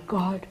said, my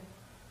God,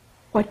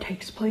 what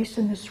takes place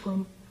in this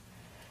room?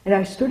 And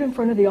I stood in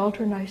front of the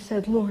altar and I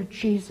said, Lord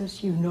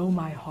Jesus, you know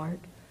my heart.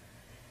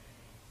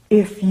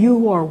 If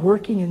you are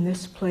working in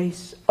this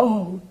place,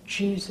 oh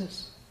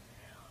Jesus,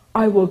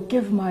 I will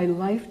give my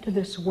life to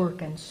this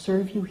work and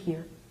serve you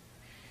here.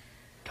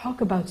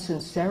 Talk about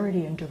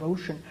sincerity and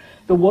devotion.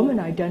 The woman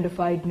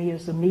identified me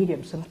as a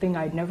medium, something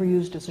I'd never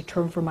used as a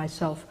term for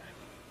myself.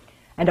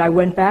 And I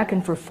went back,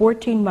 and for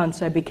 14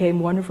 months I became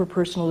one of her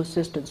personal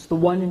assistants, the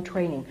one in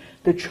training,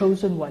 the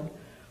chosen one,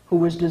 who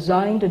was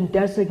designed and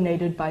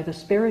designated by the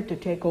Spirit to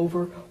take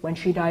over when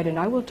she died. And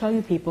I will tell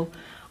you, people,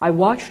 I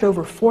watched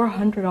over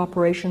 400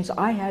 operations.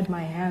 I had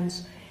my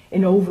hands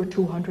in over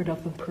 200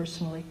 of them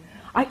personally.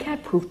 I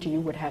can't prove to you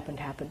what happened.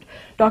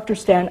 Dr.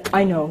 Stan,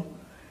 I know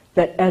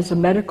that as a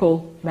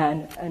medical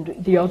man and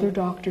the other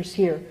doctors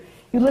here,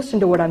 you listen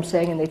to what I'm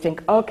saying and they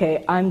think,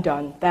 okay, I'm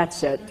done,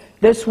 that's it.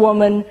 This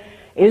woman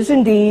is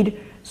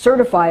indeed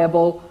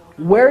certifiable.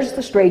 Where's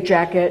the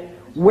straitjacket?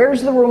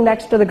 Where's the room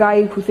next to the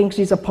guy who thinks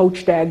he's a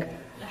poached egg?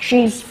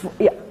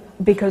 Yeah,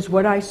 because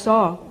what I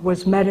saw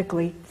was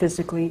medically,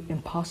 physically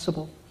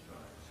impossible.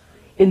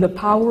 In the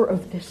power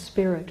of this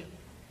Spirit,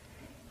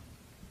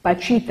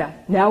 Pachita,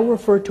 now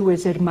referred to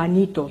as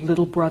hermanito,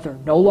 little brother,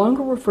 no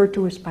longer referred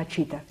to as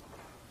Pachita.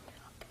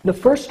 The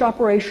first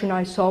operation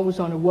I saw was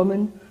on a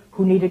woman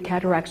who needed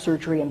cataract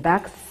surgery, and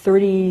back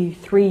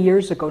 33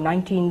 years ago,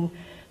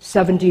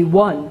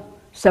 1971,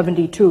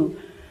 72,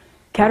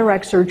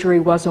 cataract surgery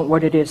wasn't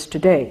what it is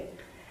today.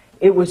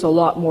 It was a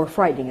lot more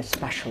frightening,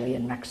 especially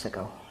in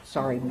Mexico.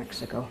 Sorry,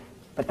 Mexico,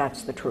 but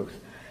that's the truth.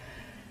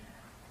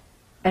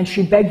 And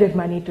she begged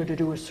Hermanito to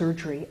do a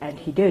surgery, and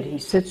he did. He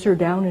sits her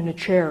down in a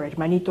chair.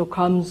 Hermanito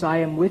comes, I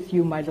am with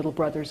you, my little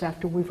brothers,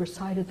 after we've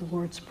recited the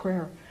Lord's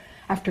Prayer,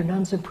 after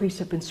nuns and priests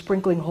have been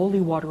sprinkling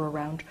holy water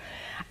around.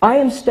 I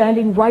am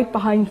standing right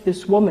behind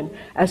this woman,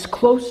 as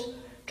close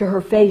to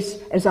her face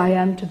as I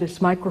am to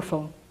this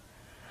microphone.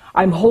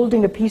 I'm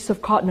holding a piece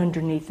of cotton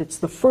underneath. It's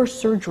the first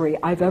surgery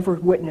I've ever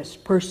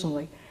witnessed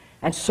personally,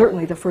 and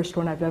certainly the first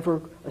one I've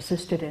ever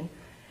assisted in.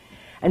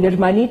 And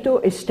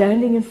Hermanito is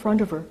standing in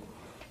front of her.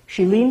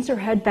 She leans her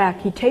head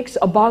back. He takes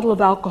a bottle of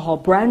alcohol,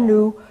 brand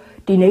new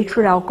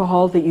denatured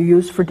alcohol that you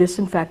use for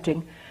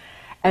disinfecting.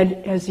 And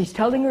as he's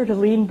telling her to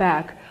lean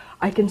back,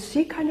 I can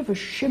see kind of a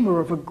shimmer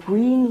of a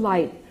green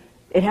light.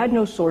 It had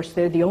no source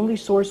there. The only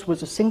source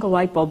was a single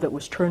light bulb that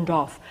was turned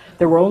off.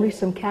 There were only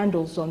some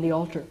candles on the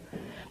altar.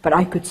 But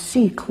I could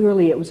see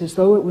clearly it was as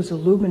though it was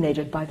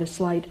illuminated by this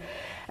light.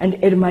 And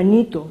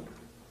Hermanito,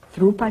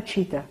 through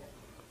Pachita,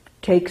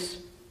 takes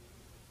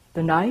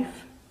the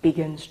knife,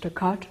 begins to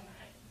cut,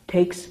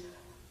 takes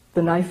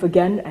the knife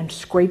again and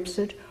scrapes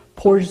it,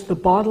 pours the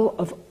bottle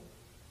of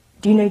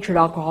denatured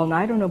alcohol. Now,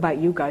 I don't know about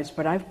you guys,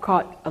 but I've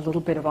caught a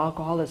little bit of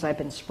alcohol as I've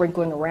been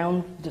sprinkling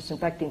around,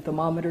 disinfecting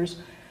thermometers.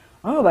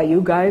 I don't know about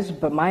you guys,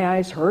 but my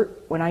eyes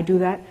hurt when I do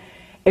that.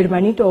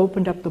 Hermanito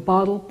opened up the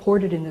bottle,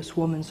 poured it in this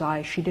woman's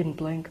eyes. She didn't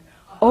blink.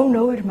 Oh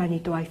no,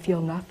 Hermanito, I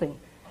feel nothing.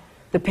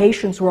 The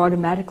patients were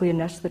automatically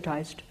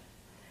anesthetized.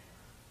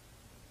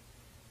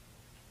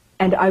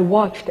 And I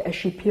watched as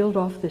she peeled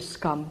off this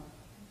scum,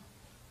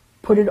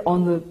 put it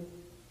on the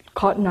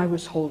cotton I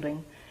was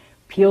holding,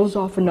 peels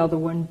off another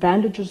one,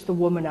 bandages the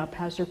woman up,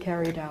 has her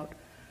carried out.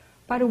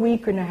 About a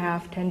week and a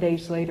half, 10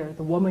 days later,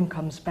 the woman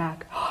comes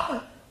back.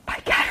 Oh, my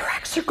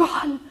cataracts are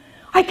gone.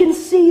 I can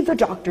see. The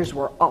doctors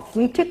were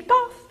awfully ticked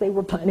off. They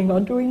were planning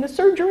on doing the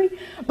surgery,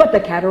 but the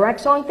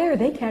cataracts aren't there.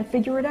 They can't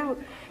figure it out.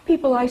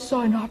 People, I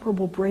saw an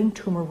inoperable brain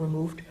tumor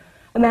removed.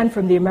 A man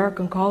from the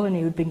American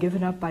colony who'd been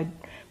given up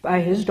by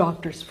his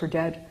doctors for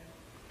dead.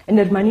 And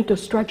Hermanito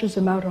stretches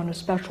him out on a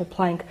special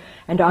plank,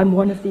 and I'm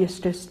one of the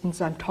assistants.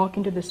 I'm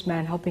talking to this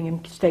man, helping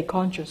him stay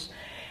conscious.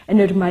 And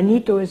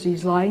Hermanito, as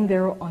he's lying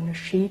there on a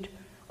sheet,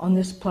 on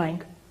this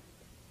plank,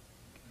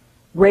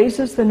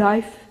 raises the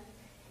knife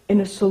in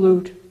a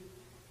salute,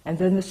 and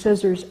then the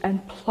scissors,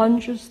 and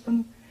plunges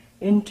them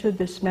into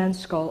this man's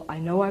skull. I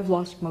know I've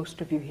lost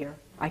most of you here.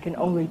 I can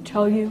only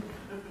tell you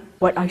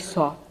what I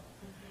saw.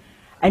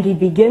 And he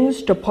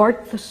begins to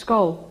part the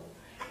skull,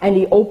 and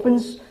he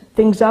opens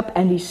things up,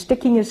 and he's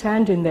sticking his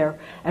hand in there.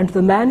 And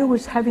the man who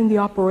was having the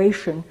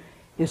operation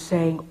is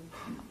saying,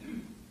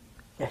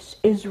 "This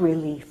is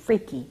really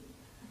freaky.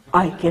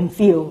 I can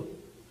feel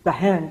the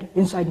hand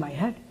inside my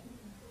head.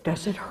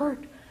 Does it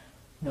hurt?"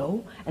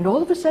 No. And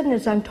all of a sudden,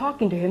 as I'm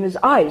talking to him, his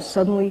eyes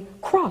suddenly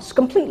cross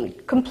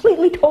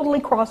completely, totally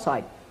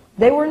cross-eyed.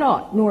 They were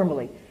not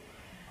normally.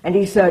 And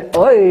he said,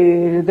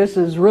 "Oy, this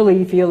is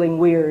really feeling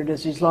weird,"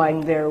 as he's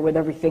lying there with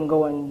everything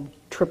going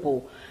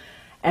triple.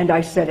 And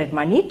I said,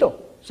 "Hermanito,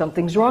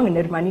 something's wrong. And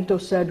Hermanito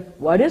said,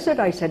 what is it?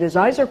 I said, his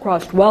eyes are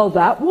crossed. Well,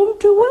 that won't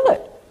do, will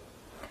it?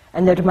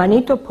 And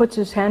Hermanito puts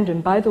his hand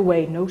in. By the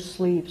way, no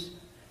sleeves,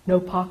 no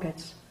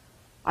pockets.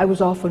 I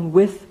was often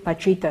with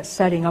Pachita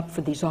setting up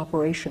for these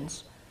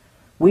operations.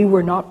 We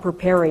were not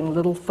preparing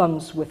little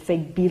thumbs with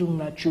fake betel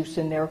nut juice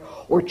in there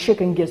or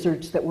chicken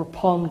gizzards that were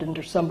palmed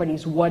into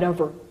somebody's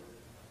whatever.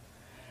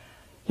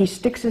 He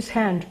sticks his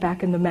hand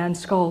back in the man's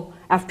skull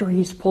after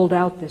he's pulled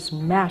out this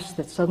mass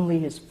that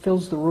suddenly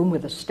fills the room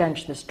with a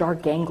stench, this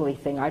dark gangly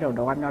thing. I don't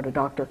know, I'm not a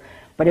doctor,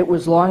 but it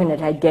was long and it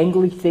had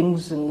gangly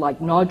things and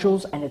like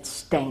nodules, and it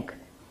stank.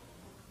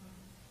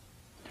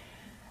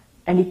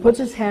 And he puts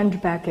his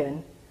hand back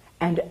in,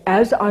 and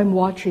as I'm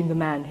watching the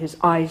man, his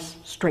eyes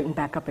straighten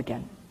back up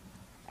again,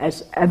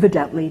 as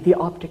evidently the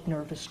optic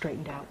nerve is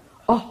straightened out.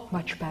 Oh,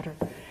 much better.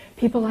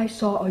 People, I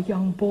saw a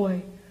young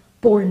boy,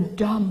 born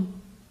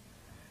dumb,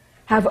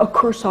 have a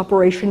curse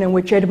operation in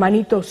which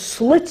Hermanito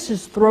slits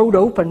his throat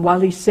open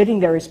while he's sitting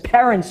there, his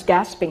parents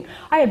gasping.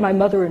 I had my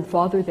mother and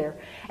father there,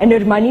 and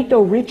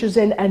Hermanito reaches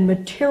in and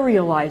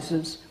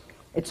materializes.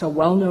 It's a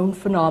well-known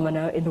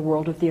phenomena in the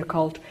world of the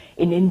occult.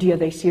 In India,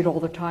 they see it all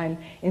the time.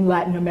 In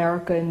Latin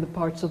America, in the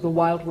parts of the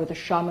wild where the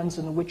shamans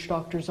and the witch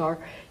doctors are,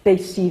 they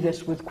see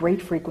this with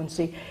great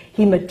frequency.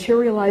 He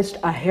materialized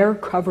a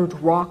hair-covered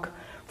rock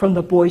from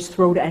the boy's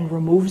throat and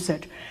removes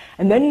it.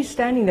 And then he's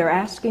standing there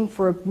asking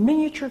for a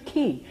miniature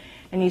key.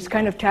 And he's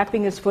kind of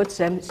tapping his foot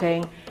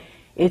saying,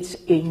 it's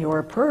in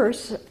your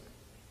purse.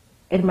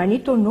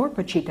 Hermanito nor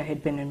Pachita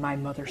had been in my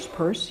mother's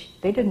purse.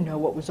 They didn't know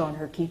what was on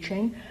her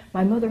keychain.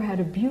 My mother had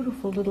a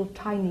beautiful little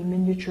tiny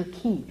miniature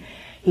key.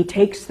 He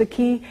takes the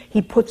key,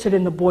 he puts it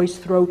in the boy's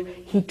throat,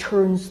 he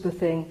turns the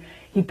thing,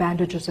 he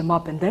bandages him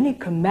up, and then he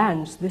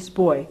commands this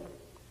boy,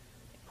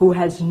 who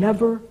has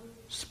never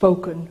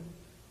spoken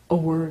a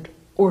word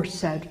or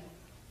said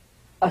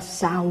a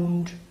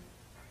sound.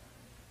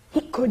 He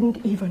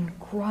couldn't even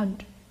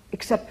grunt,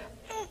 except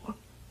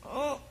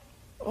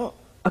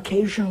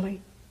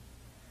occasionally.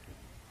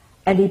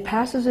 And he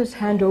passes his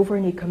hand over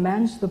and he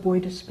commands the boy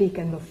to speak,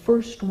 and the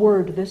first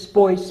word this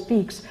boy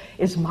speaks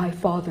is my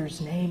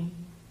father's name.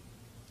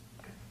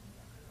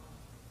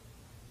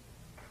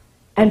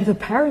 And the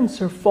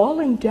parents are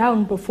falling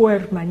down before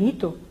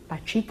Hermanito,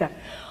 Pachita.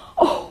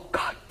 Oh,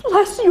 God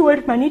bless you,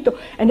 Hermanito.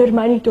 And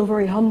Hermanito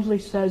very humbly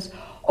says,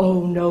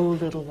 oh no,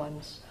 little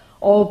ones,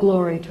 all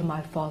glory to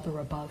my Father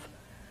above.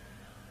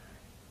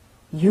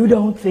 You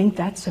don't think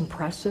that's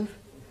impressive?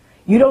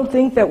 You don't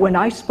think that when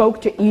I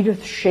spoke to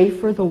Edith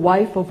Schaeffer, the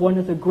wife of one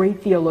of the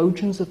great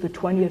theologians of the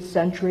 20th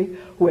century,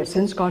 who has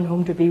since gone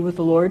home to be with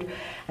the Lord,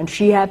 and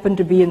she happened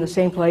to be in the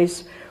same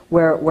place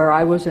where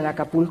I was in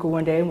Acapulco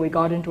one day, and we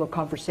got into a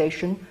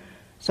conversation.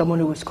 Someone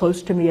who was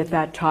close to me at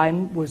that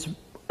time was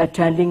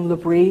attending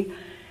L'Abri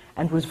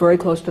and was very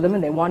close to them,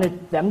 and they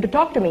wanted them to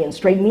talk to me and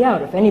straighten me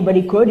out. If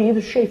anybody could,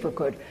 Edith Schaeffer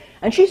could.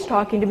 And she's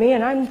talking to me,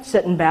 and I'm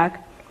sitting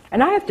back,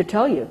 and I have to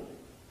tell you,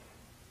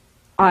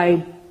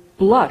 I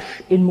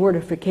blush in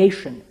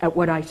mortification at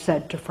what I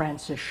said to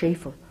Frances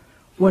Schaeffer,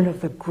 one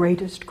of the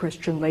greatest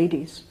Christian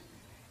ladies.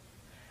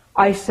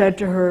 I said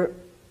to her,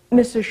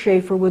 Mrs.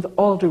 Schaeffer, with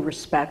all due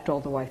respect,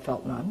 although I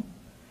felt none,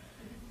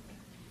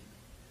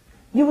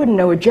 you wouldn't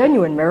know a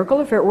genuine miracle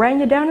if it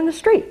ran you down in the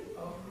street.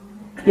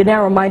 You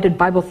narrow-minded,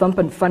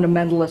 Bible-thumping,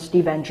 fundamentalist,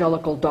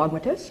 evangelical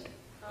dogmatist.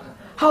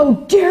 How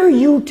dare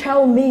you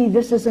tell me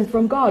this isn't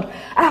from God?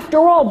 After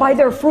all, by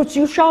their fruits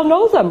you shall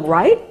know them,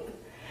 right?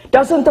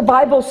 Doesn't the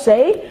Bible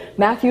say,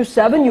 Matthew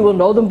 7, you will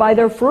know them by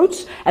their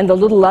fruits? And the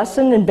little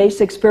lesson in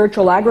basic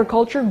spiritual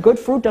agriculture, good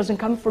fruit doesn't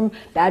come from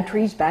bad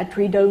trees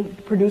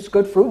don't produce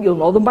good fruit, you'll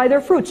know them by their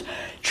fruits.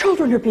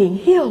 Children are being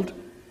healed.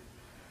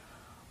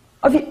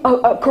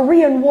 A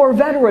Korean War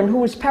veteran who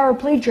was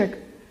paraplegic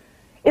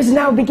is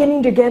now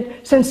beginning to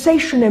get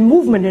sensation and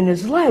movement in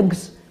his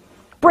legs.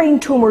 Brain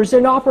tumors,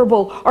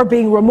 inoperable, are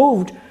being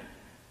removed.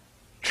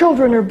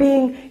 Children are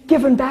being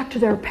given back to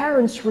their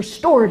parents,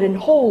 restored in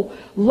whole.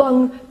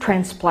 Lung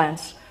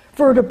transplants,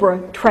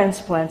 vertebra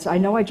transplants. I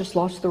know I just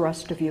lost the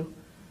rest of you.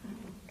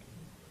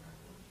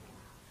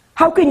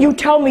 How can you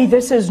tell me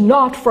this is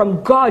not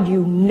from God,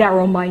 you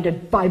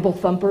narrow-minded Bible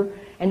thumper?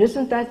 And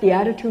isn't that the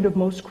attitude of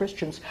most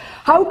Christians?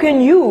 How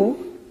can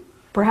you,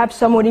 perhaps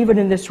someone even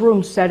in this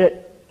room said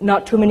it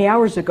not too many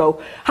hours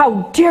ago,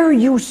 how dare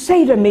you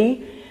say to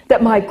me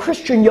that my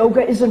Christian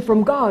yoga isn't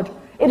from God?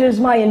 It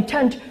is my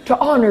intent to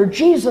honor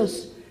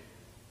Jesus.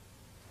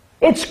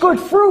 It's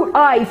good fruit.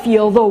 I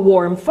feel the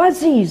warm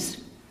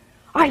fuzzies.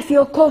 I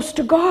feel close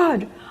to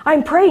God.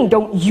 I'm praying.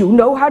 Don't you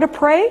know how to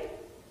pray?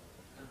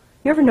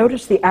 You ever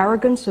notice the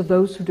arrogance of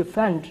those who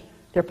defend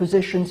their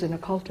positions in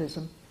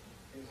occultism?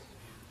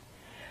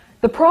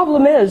 The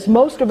problem is,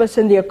 most of us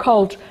in the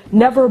occult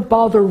never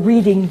bother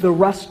reading the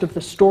rest of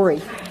the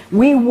story.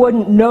 We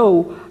wouldn't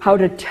know how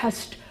to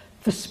test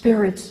the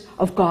spirits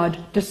of God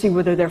to see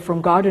whether they're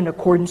from God in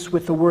accordance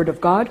with the Word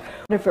of God.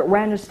 If it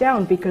ran us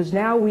down, because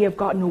now we have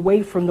gotten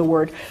away from the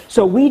Word.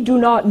 So we do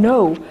not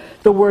know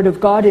the Word of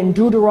God in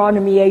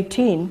Deuteronomy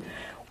 18,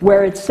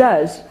 where it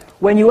says,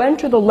 when you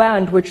enter the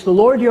land which the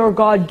Lord your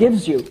God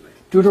gives you,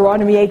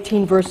 Deuteronomy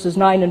 18 verses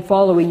 9 and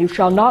following, you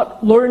shall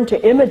not learn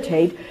to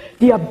imitate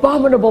the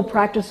abominable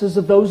practices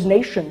of those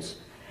nations.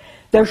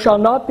 There shall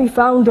not be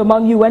found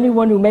among you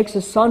anyone who makes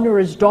his son or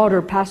his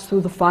daughter pass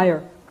through the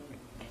fire.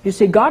 You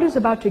see, God is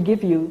about to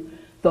give you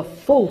the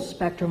full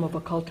spectrum of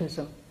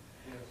occultism,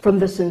 from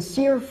the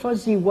sincere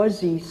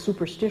fuzzy-wuzzy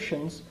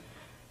superstitions,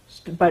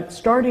 but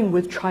starting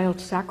with child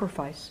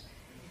sacrifice.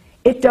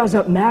 It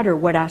doesn't matter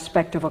what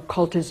aspect of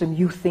occultism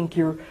you think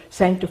you're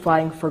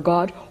sanctifying for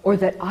God, or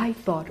that I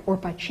thought, or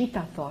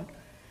Pachita thought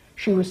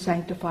she was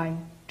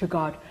sanctifying to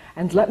God.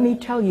 And let me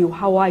tell you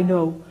how I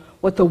know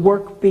what the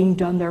work being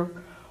done there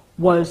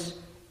was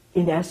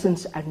in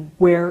essence and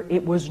where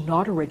it was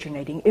not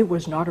originating. It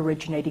was not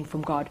originating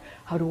from God.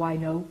 How do I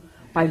know?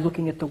 By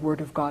looking at the Word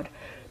of God.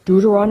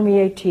 Deuteronomy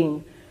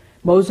 18,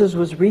 Moses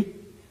was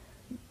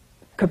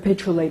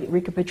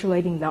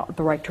recapitulating, not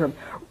the right term,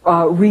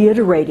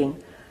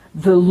 reiterating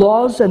the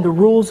laws and the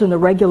rules and the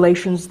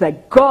regulations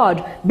that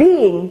God,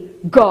 being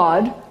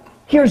God,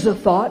 here's a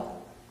thought,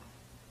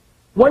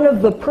 one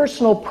of the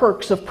personal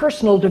perks of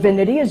personal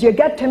divinity is you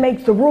get to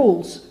make the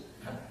rules.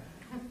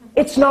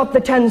 It's not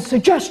the 10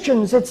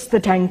 suggestions, it's the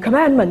 10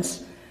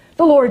 commandments.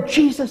 The Lord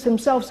Jesus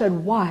himself said,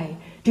 why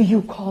do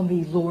you call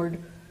me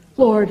Lord,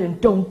 Lord, and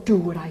don't do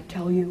what I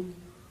tell you?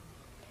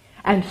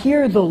 And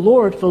here the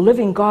Lord, the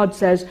living God,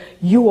 says,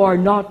 you are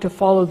not to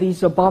follow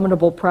these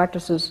abominable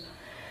practices.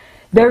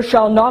 There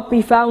shall not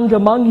be found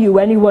among you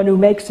anyone who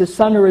makes his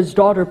son or his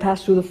daughter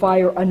pass through the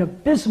fire, an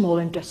abysmal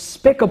and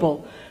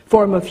despicable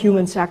form of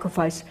human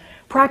sacrifice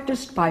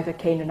practiced by the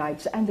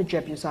Canaanites and the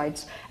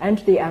Jebusites and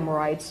the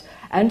Amorites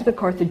and the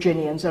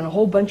Carthaginians and a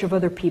whole bunch of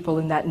other people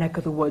in that neck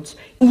of the woods,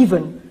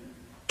 even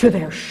to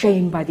their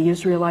shame by the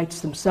Israelites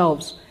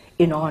themselves,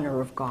 in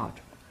honor of God.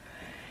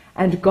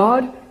 And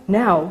God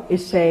now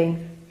is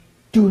saying,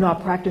 do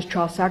not practice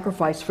child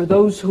sacrifice for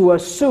those who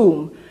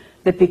assume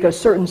that because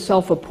certain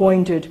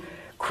self-appointed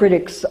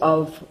critics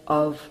of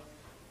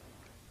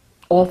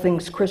all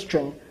things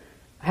Christian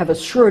have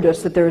assured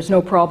us that there is no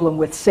problem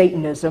with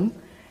Satanism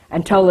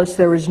and tell us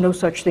there is no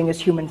such thing as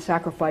human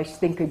sacrifice.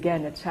 Think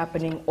again, it's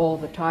happening all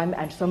the time,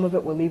 and some of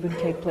it will even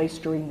take place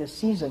during this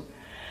season.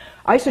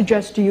 I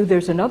suggest to you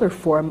there's another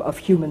form of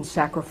human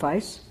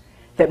sacrifice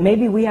that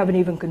maybe we haven't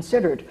even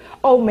considered.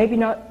 Oh, maybe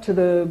not to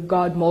the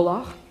god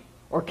Moloch,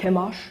 or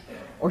Chemosh,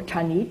 or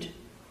Tanit,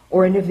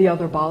 or any of the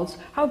other Baals.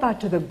 How about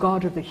to the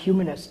god of the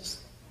humanists,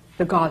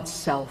 the god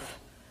self?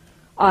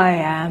 I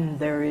am,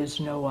 there is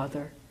no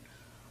other.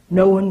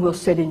 No one will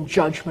sit in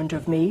judgment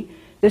of me.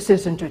 This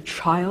isn't a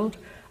child,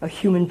 a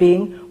human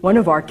being. One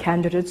of our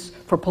candidates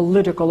for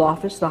political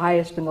office, the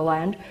highest in the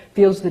land,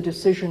 feels the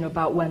decision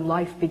about when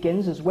life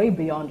begins is way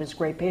beyond his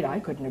gray pate. I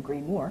couldn't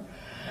agree more.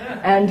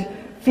 And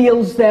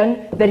feels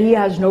then that he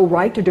has no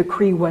right to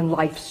decree when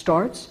life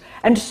starts.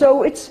 And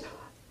so it's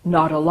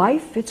not a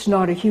life, it's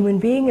not a human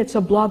being, it's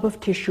a blob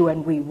of tissue,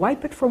 and we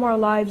wipe it from our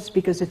lives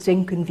because it's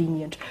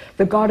inconvenient.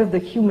 The god of the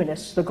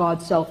humanists, the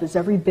god self, is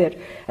every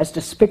bit as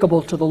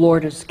despicable to the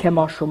Lord as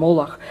Chemosh or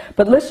Moloch.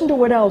 But listen to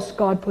what else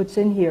God puts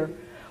in here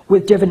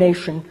with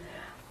divination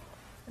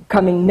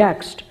coming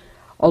next.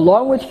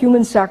 Along with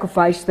human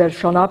sacrifice, there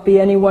shall not be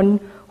anyone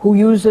who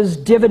uses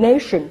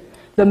divination,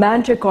 the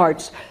mantic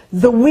arts.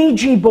 The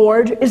Ouija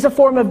board is a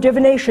form of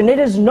divination. It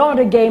is not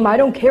a game. I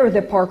don't care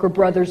that Parker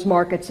Brothers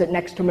markets it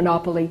next to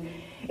Monopoly.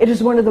 It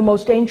is one of the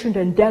most ancient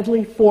and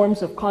deadly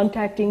forms of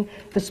contacting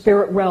the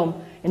spirit realm.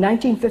 In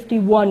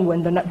 1951,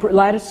 when the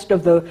latest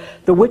of the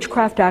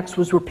Witchcraft Acts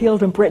was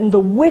repealed in Britain,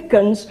 the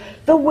Wiccans,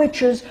 the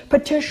witches,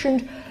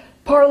 petitioned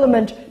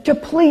Parliament to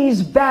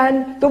please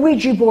ban the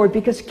Ouija board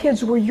because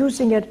kids were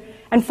using it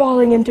and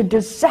falling into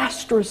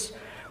disastrous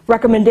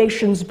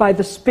recommendations by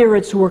the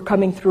spirits who were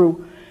coming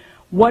through.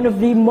 One of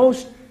the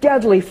most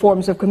deadly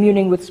forms of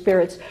communing with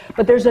spirits.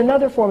 But there's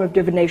another form of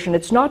divination.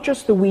 It's not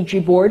just the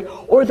Ouija board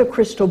or the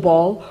crystal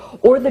ball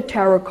or the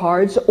tarot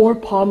cards or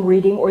palm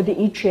reading or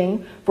the I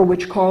Ching, for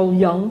which Carl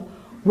Jung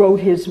wrote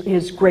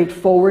his great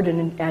foreword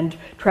and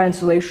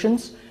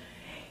translations.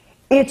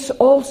 It's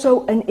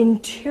also an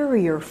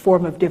interior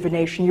form of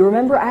divination. You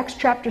remember Acts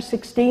chapter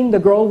 16, the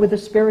girl with the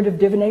spirit of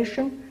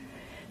divination?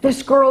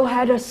 This girl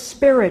had a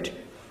spirit,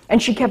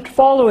 and she kept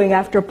following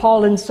after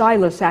Paul and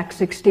Silas, Acts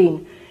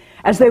 16,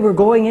 as they were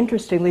going,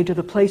 interestingly, to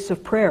the place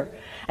of prayer.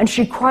 And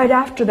she cried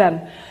after them,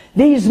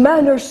 "These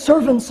men are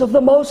servants of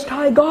the Most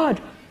High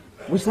God."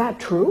 Was that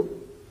true?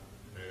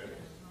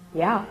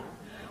 Yeah.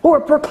 Who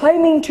are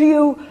proclaiming to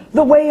you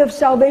the way of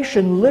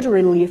salvation.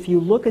 Literally, if you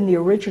look in the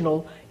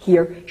original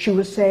here, she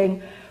was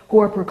saying, who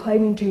are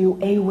proclaiming to you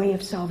a way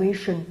of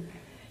salvation.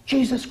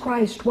 Jesus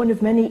Christ, one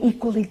of many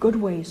equally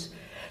good ways.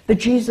 The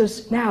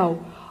Jesus now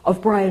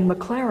of Brian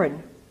McLaren,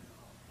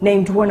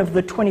 named one of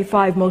the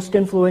 25 most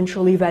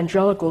influential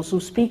evangelicals, who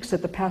speaks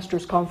at the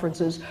pastors'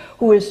 conferences,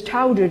 who is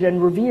touted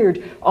and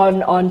revered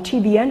on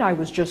TBN, I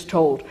was just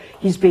told.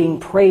 He's being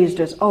praised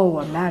as, oh,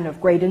 a man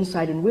of great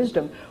insight and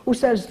wisdom, who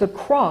says the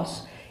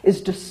cross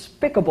is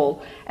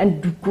despicable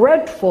and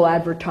dreadful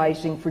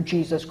advertising for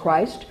Jesus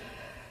Christ.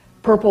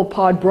 Purple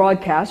Pod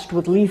broadcast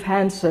with Leif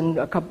Hansen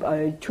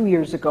 2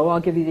 years ago. I'll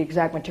give you the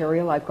exact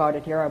material. I've got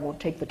it here. I won't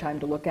take the time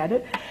to look at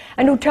it.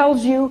 And who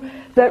tells you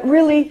that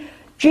really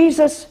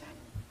Jesus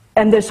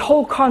and this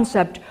whole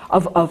concept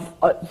of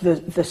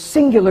the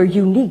singular,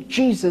 unique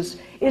Jesus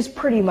is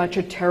pretty much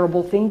a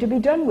terrible thing to be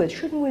done with.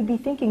 Shouldn't we be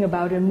thinking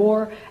about it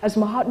more as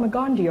Mahatma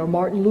Gandhi or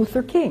Martin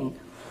Luther King?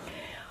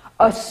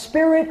 A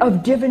spirit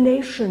of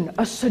divination,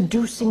 a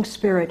seducing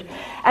spirit.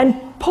 And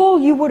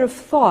Paul, you would have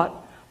thought,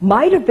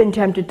 might have been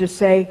tempted to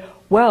say,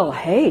 well,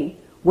 hey,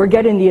 we're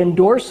getting the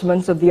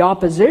endorsements of the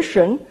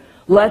opposition.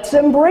 Let's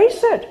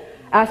embrace it.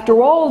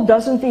 After all,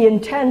 doesn't the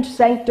intent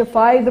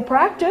sanctify the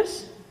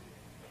practice?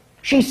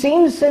 She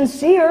seems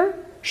sincere.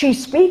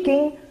 She's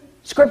speaking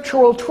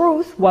scriptural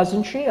truth,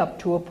 wasn't she, up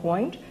to a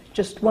point?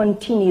 Just one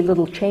teeny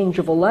little change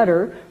of a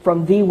letter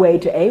from the way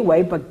to a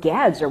way, but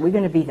gads, are we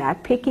going to be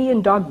that picky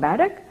and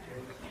dogmatic?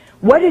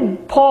 What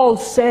did Paul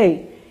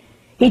say?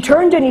 He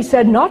turned and he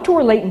said, not to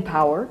her latent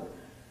power,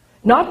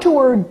 not to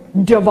her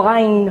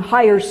divine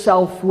higher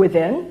self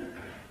within,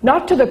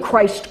 not to the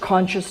Christ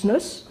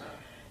consciousness,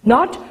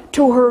 not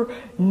to her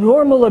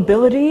normal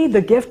ability,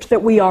 the gift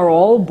that we are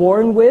all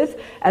born with,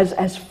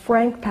 as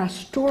Frank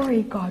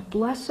Pastore, God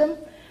bless him,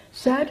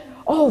 said,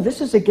 oh,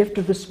 this is a gift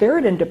of the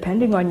Spirit, and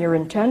depending on your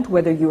intent,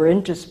 whether you're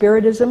into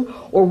Spiritism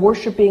or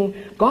worshiping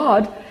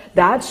God,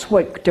 that's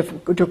what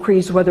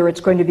decrees whether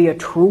it's going to be a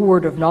true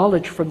word of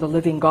knowledge from the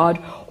living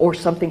God or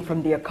something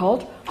from the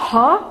occult.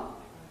 Huh?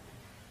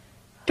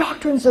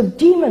 Doctrines of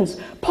demons.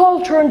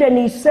 Paul turned and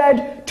he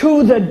said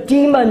to the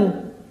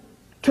demon,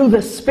 to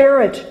the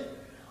spirit,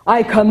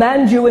 I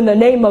command you in the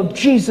name of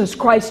Jesus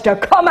Christ to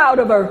come out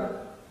of her.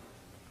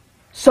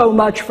 So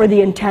much for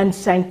the intent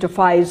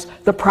sanctifies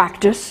the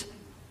practice.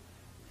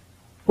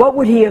 What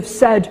would he have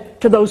said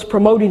to those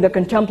promoting the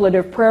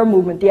contemplative prayer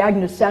movement, the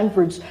Agnes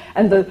Sanfords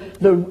and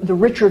the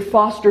Richard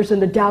Fosters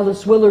and the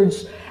Dallas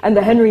Willards and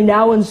the Henry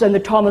Nowens and the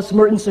Thomas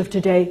Mertens of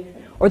today,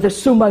 or the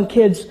Suman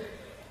kids?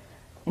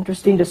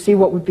 Interesting to see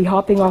what would be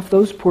hopping off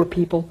those poor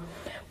people.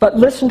 But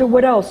listen to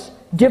what else.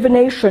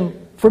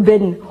 Divination,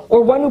 forbidden.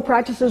 Or one who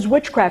practices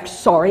witchcraft.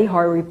 Sorry,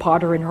 Harry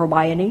Potter and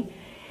Hermione.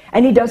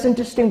 And he doesn't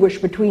distinguish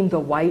between the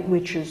white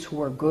witches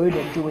who are good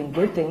and doing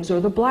good things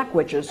or the black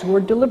witches who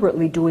are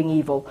deliberately doing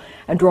evil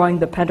and drawing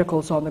the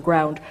pentacles on the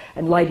ground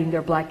and lighting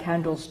their black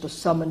candles to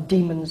summon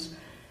demons,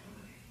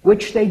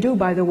 which they do,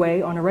 by the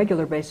way, on a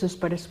regular basis,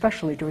 but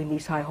especially during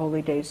these high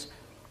holy days.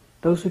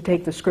 Those who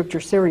take the scripture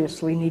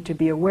seriously need to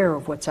be aware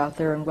of what's out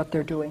there and what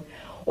they're doing.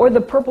 Or the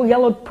purple,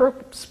 yellow,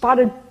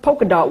 spotted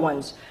polka dot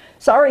ones.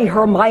 Sorry,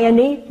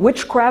 Hermione,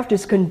 witchcraft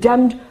is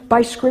condemned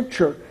by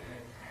scripture.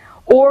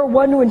 Or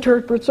one who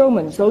interprets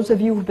omens. Those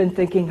of you who've been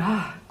thinking,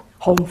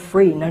 home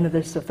free, none of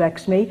this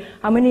affects me.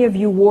 How many of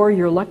you wore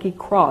your lucky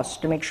cross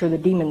to make sure the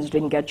demons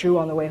didn't get you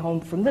on the way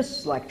home from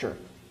this lecture?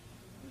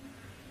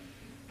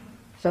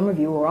 Some of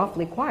you were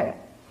awfully quiet.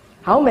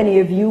 How many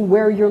of you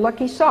wear your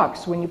lucky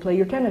socks when you play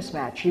your tennis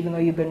match, even though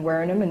you've been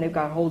wearing them and they've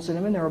got holes in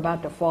them and they're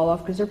about to fall off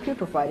because they're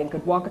putrefied and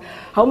could walk?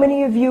 How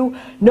many of you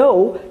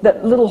know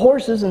that little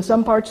horses in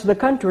some parts of the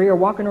country are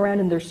walking around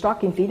in their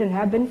stocking feet and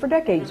have been for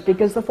decades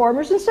because the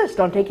farmers insist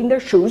on taking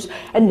their shoes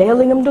and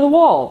nailing them to the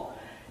wall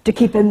to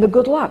keep in the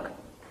good luck,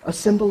 a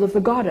symbol of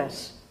the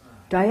goddess,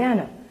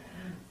 Diana?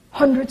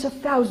 Hundreds of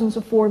thousands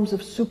of forms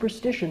of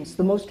superstitions.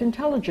 The most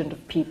intelligent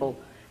of people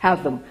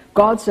have them.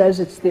 God says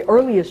it's the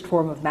earliest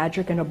form of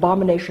magic, an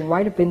abomination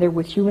right up in there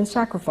with human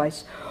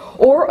sacrifice.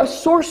 Or a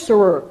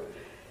sorcerer,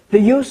 the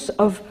use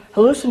of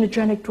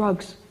hallucinogenic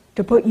drugs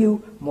to put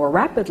you more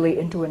rapidly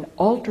into an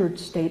altered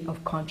state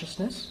of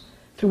consciousness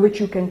through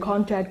which you can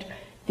contact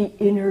the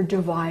inner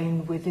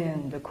divine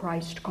within, the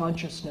Christ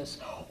consciousness,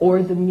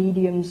 or the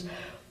mediums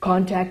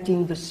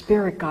contacting the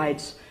spirit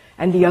guides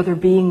and the other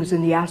beings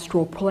in the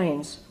astral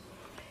planes.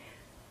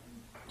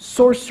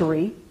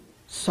 Sorcery,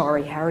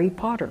 sorry, Harry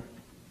Potter.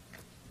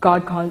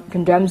 God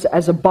condemns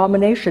as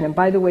abomination. And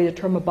by the way, the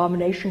term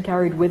abomination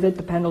carried with it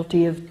the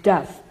penalty of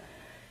death.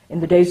 In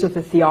the days of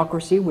the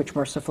theocracy, which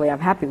mercifully I'm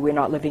happy we're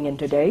not living in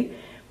today,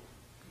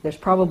 there's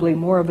probably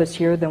more of us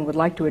here than would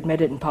like to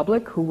admit it in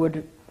public who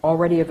would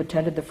already have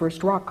attended the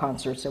first rock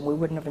concerts, and we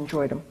wouldn't have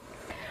enjoyed them.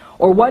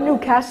 Or one who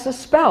casts a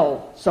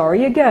spell.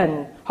 Sorry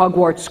again,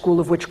 Hogwarts School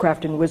of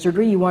Witchcraft and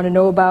Wizardry. You want to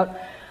know about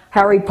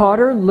Harry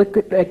Potter? Look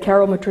at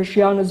Carol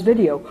Matriciano's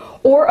video.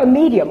 Or a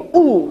medium.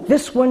 Ooh,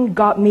 this one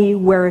got me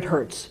where it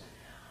hurts.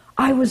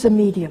 I was a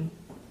medium,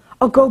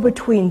 a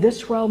go-between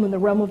this realm and the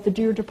realm of the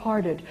dear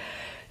departed.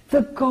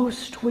 The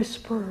ghost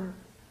whisperer,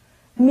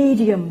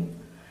 medium,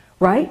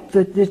 right?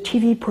 The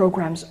TV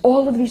programs,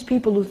 all of these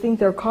people who think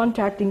they're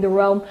contacting the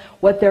realm,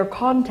 what they're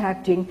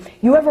contacting.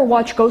 You ever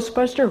watch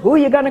Ghostbuster? Who are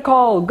you going to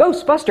call?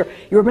 Ghostbuster.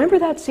 You remember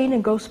that scene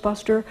in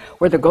Ghostbuster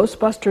where the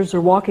Ghostbusters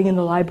are walking in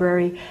the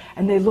library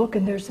and they look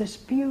and there's this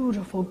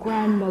beautiful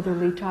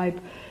grandmotherly type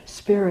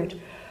spirit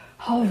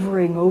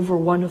hovering over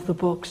one of the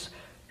books.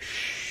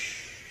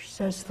 Shh,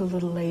 says the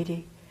little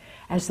lady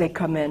as they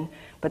come in.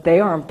 But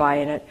they aren't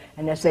buying it.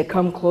 And as they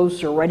come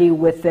closer, ready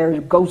with their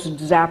ghost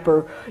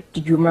zapper,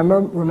 did you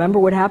remember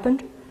what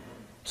happened?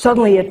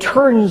 Suddenly it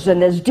turns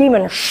and this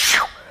demon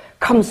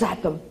comes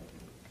at them.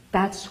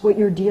 That's what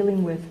you're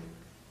dealing with.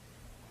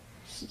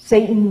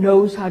 Satan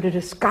knows how to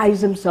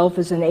disguise himself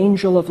as an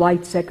angel of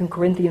light, 2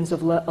 Corinthians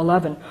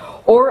 11,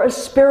 or a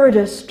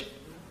spiritist,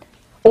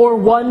 or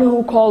one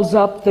who calls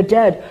up the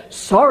dead.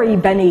 Sorry,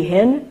 Benny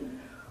Hinn,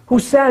 who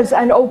says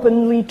and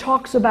openly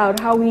talks about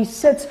how he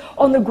sits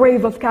on the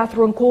grave of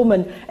Catherine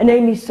Coleman and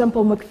Amy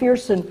Semple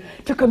McPherson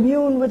to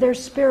commune with their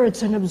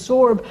spirits and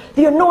absorb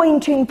the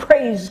anointing.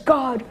 Praise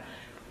God.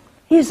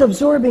 He's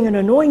absorbing an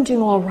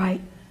anointing, all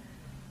right,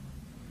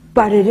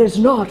 but it is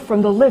not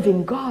from the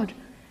living God.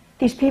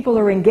 These people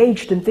are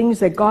engaged in things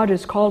that God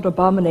has called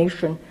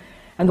abomination,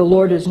 and the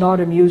Lord is not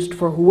amused,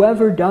 for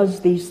whoever does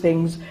these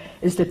things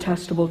is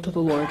detestable to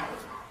the Lord.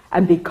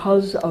 And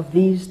because of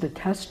these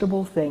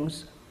detestable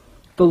things,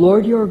 the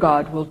Lord your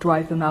God will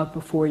drive them out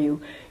before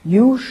you.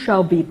 You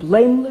shall be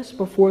blameless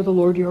before the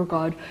Lord your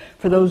God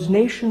for those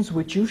nations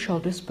which you shall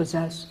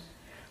dispossess.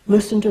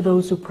 Listen to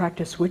those who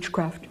practice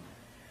witchcraft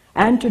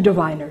and to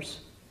diviners.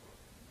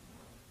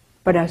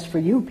 But as for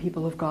you,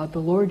 people of God, the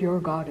Lord your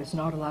God has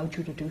not allowed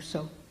you to do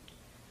so.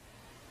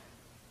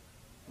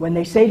 When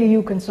they say to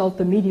you, consult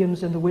the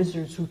mediums and the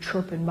wizards who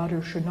chirp and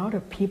mutter, should not a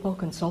people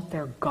consult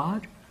their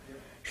God?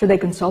 Should they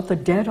consult the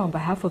dead on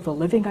behalf of the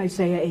living?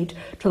 Isaiah 8,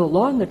 to the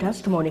law and the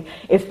testimony.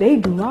 If they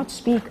do not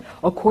speak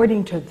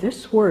according to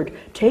this word,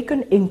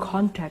 taken in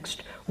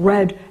context,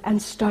 read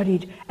and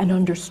studied and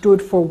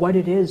understood for what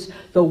it is,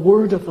 the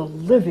word of the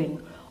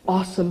living,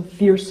 awesome,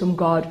 fearsome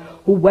God,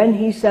 who when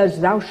he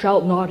says, thou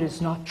shalt not, is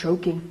not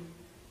joking.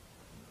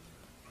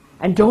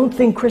 And don't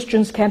think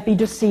Christians can't be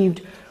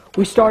deceived.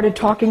 We started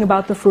talking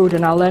about the fruit,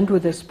 and I'll end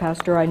with this,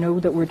 Pastor. I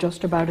know that we're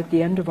just about at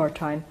the end of our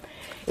time.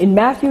 In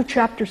Matthew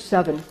chapter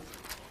 7,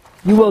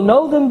 you will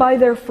know them by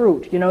their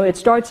fruit. You know, it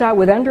starts out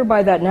with, enter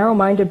by that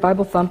narrow-minded,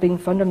 Bible-thumping,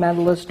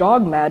 fundamentalist,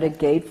 dogmatic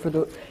gate, for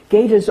the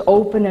gate is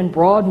open and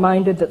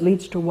broad-minded that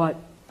leads to what?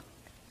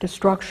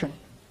 Destruction.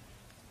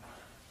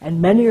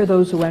 And many are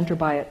those who enter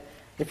by it.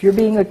 If you're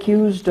being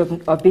accused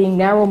of being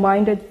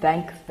narrow-minded,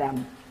 thank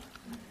them.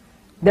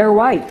 They're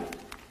right.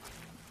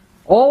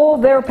 All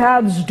their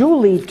paths do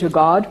lead to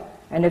God,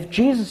 and if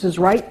Jesus is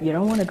right, you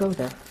don't want to go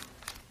there.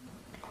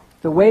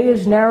 The way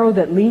is narrow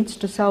that leads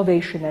to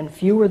salvation, and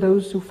few are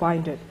those who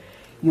find it.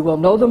 You will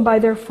know them by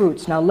their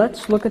fruits. Now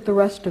let's look at the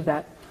rest of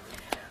that.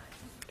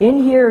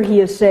 In here he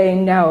is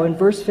saying now in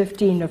verse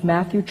 15 of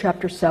Matthew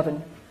chapter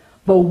 7,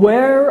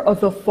 beware of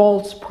the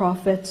false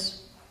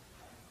prophets.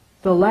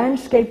 The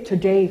landscape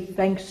today,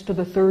 thanks to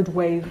the third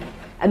wave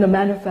and the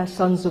manifest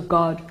sons of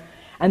God,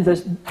 and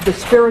the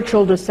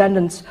spiritual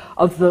descendants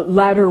of the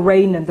latter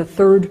rain and the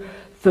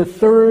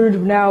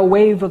third now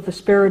wave of the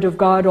Spirit of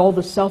God, all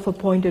the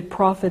self-appointed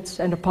prophets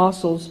and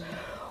apostles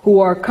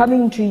who are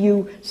coming to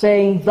you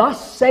saying,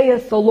 thus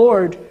saith the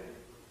Lord,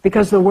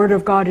 because the word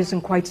of God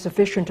isn't quite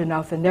sufficient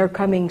enough, and they're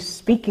coming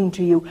speaking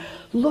to you,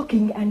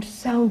 looking and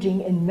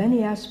sounding in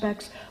many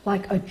aspects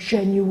like a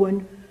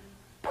genuine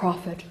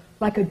prophet,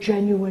 like a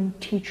genuine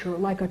teacher,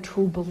 like a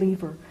true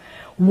believer.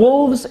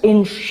 Wolves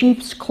in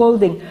sheep's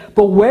clothing.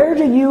 Beware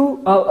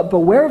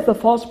of the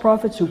false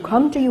prophets who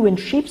come to you in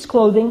sheep's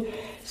clothing,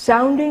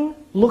 sounding,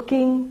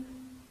 looking,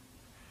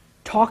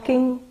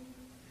 talking,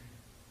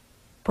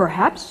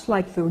 perhaps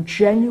like the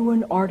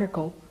genuine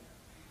article,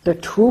 the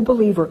true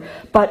believer,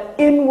 but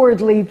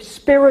inwardly,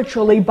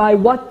 spiritually, by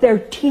what they're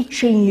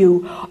teaching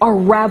you, are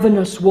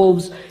ravenous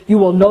wolves. You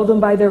will know them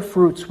by their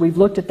fruits. We've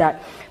looked at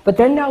that. But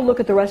then now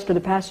look at the rest of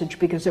the passage,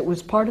 because it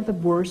was part of the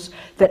verse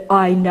that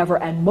I never,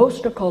 and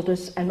most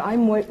occultists, and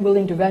I'm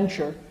willing to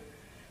venture,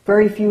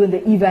 very few in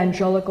the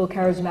evangelical,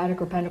 charismatic,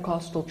 or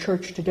Pentecostal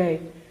church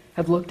today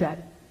have looked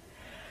at.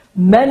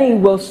 Many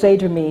will say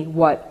to me,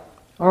 what?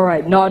 All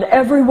right, not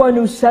everyone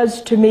who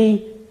says to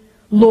me,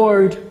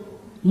 Lord,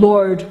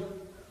 Lord,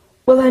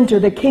 will enter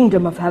the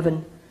kingdom of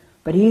heaven,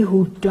 but he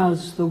who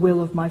does the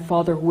will of my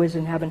Father who is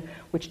in heaven.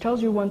 Which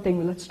tells you one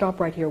thing. Let's stop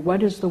right here.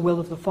 What is the will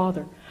of the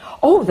Father?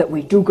 Oh, that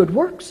we do good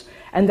works,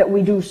 and that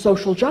we do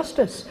social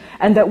justice,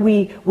 and that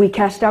we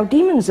cast out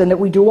demons, and that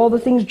we do all the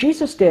things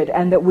Jesus did,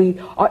 and that we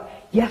are...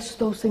 Yes,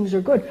 those things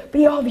are good, but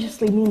he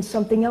obviously means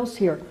something else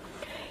here.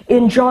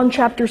 In John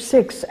chapter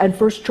 6 and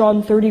 1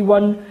 John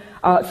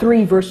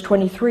 3 verse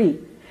 23,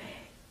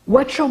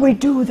 what shall we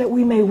do that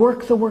we may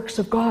work the works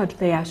of God?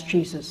 They asked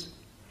Jesus.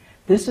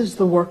 This is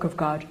the work of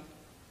God,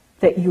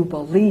 that you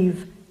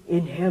believe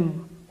in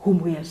him whom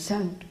we have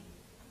sent.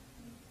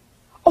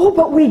 Oh,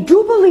 but we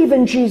do believe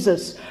in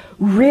Jesus.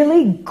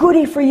 Really?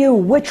 Goody for you.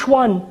 Which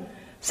one?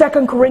 2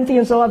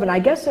 Corinthians 11. I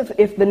guess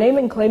if the name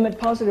and claim it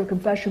positive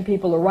confession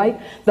people are right,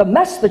 the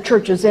mess the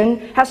church is in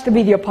has to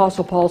be the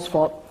Apostle Paul's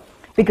fault.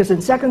 Because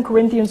in 2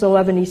 Corinthians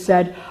 11 he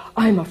said,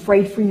 I'm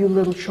afraid for you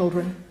little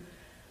children,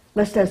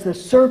 lest as the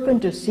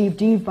serpent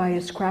deceived Eve by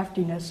his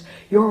craftiness,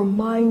 your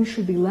mind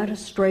should be led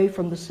astray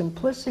from the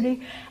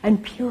simplicity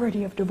and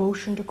purity of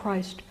devotion to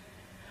Christ.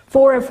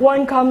 For if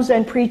one comes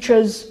and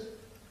preaches,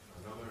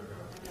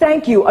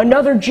 thank you,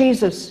 another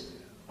Jesus,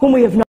 whom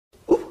we have not...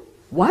 Ooh,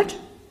 what?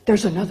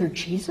 There's another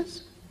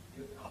Jesus?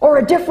 Or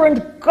a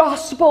different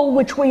gospel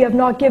which we have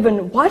not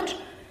given. What?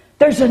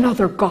 There's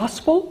another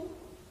gospel?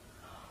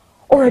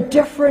 Or a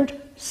different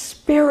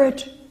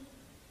spirit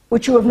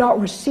which you have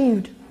not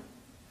received?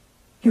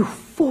 You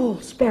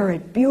fools bear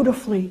it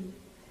beautifully.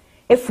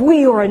 If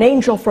we or an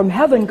angel from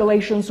heaven,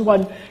 Galatians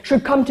 1,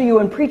 should come to you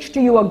and preach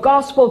to you a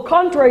gospel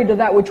contrary to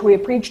that which we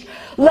have preached,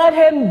 let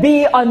him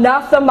be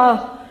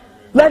anathema.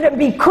 Let him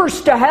be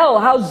cursed to hell.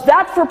 How's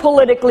that for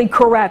politically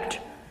correct?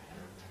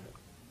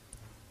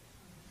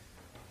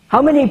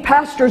 How many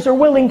pastors are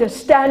willing to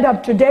stand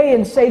up today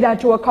and say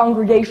that to a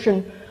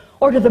congregation,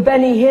 or to the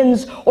Benny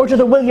Hinns, or to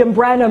the William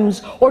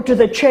Branhams, or to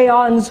the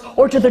Cheons,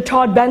 or to the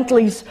Todd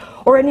Bentleys,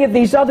 or any of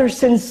these other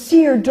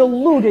sincere,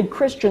 deluded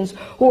Christians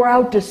who are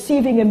out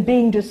deceiving and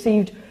being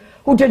deceived,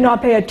 who did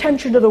not pay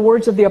attention to the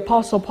words of the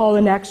Apostle Paul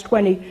in Acts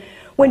 20,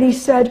 when he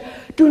said,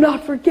 do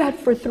not forget,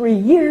 for 3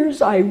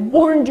 years I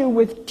warned you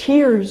with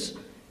tears,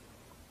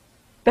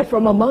 that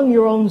from among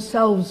your own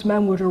selves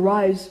men would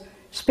arise,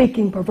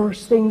 speaking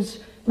perverse things,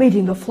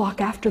 leading the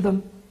flock after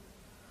them.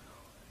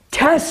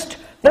 Test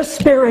the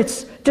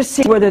spirits to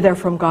see whether they're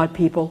from God,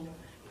 people.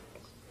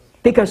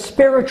 Because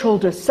spiritual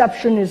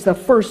deception is the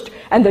first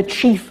and the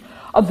chief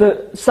of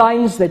the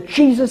signs that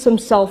Jesus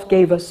himself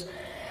gave us.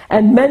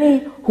 And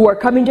many who are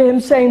coming to him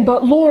saying,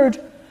 but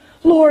Lord,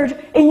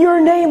 Lord, in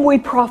your name we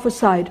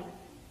prophesied.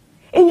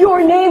 In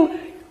your name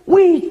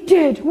we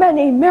did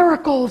many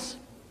miracles.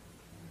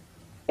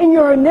 In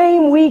your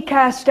name we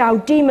cast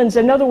out demons.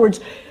 In other words,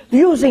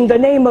 using the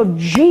name of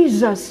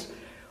Jesus,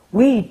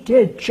 we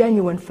did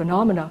genuine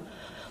phenomena.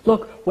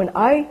 Look, when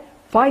I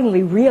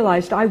finally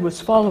realized I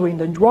was following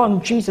the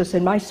wrong Jesus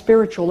in my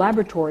spiritual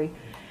laboratory,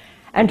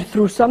 and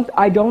through some,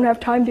 I don't have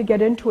time to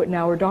get into it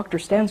now, or Dr.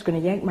 Stan's going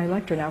to yank my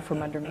lecture now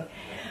from under me.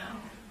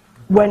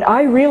 When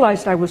I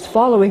realized I was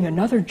following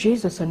another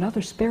Jesus,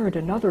 another spirit,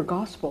 another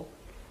gospel,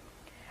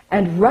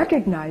 and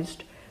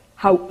recognized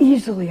how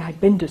easily I'd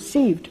been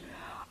deceived,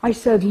 I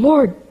said,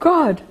 Lord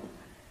God,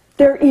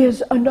 there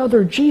is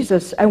another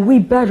Jesus, and we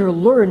better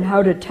learn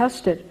how to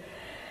test it.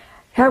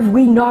 Have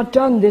we not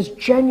done this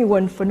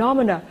genuine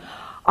phenomena?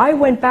 I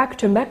went back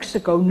to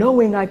Mexico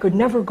knowing I could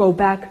never go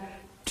back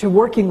to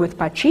working with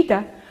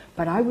Pachita,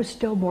 but I was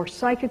still more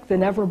psychic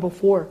than ever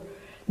before.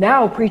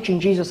 Now preaching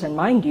Jesus, and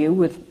mind you,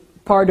 with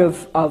part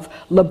of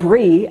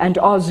Labrie and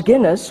Os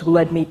Guinness, who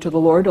led me to the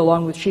Lord,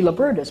 along with Sheila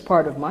Bird as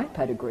part of my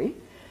pedigree.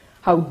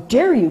 How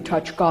dare you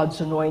touch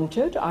God's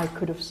anointed, I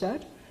could have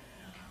said.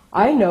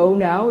 I know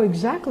now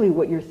exactly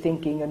what you're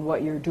thinking and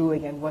what you're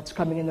doing and what's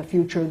coming in the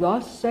future.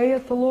 Thus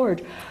saith the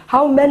Lord.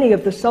 How many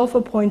of the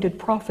self-appointed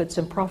prophets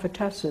and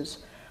prophetesses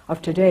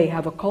of today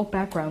have occult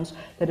backgrounds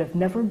that have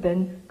never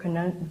been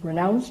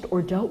renounced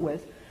or dealt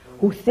with,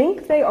 who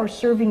think they are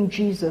serving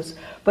Jesus,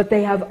 but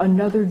they have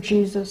another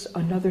Jesus,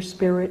 another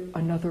spirit,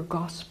 another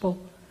gospel?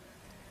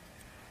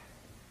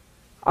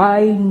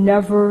 I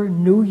never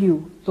knew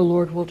you, the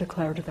Lord will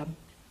declare to them.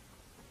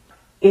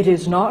 It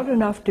is not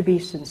enough to be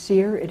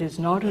sincere. It is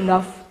not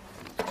enough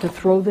to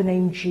throw the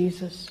name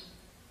Jesus.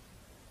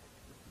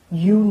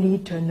 You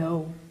need to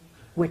know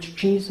which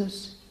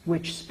Jesus,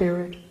 which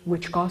spirit,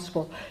 which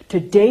gospel.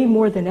 Today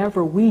more than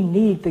ever, we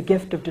need the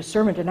gift of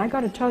discernment. And I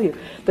got to tell you,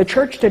 the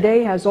church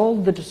today has all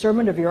the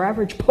discernment of your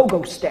average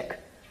pogo stick.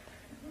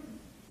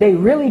 They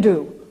really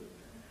do.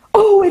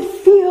 Oh, it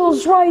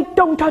feels right.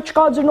 Don't touch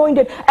God's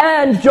anointed.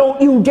 And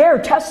don't you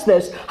dare test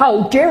this.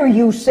 How dare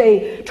you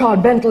say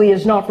Todd Bentley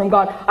is not from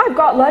God? I've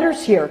got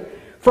letters here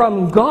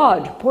from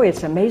God. Boy,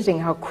 it's amazing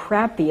how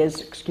crappy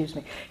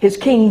his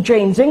King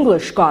James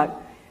English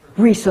got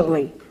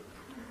recently.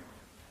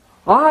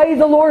 I,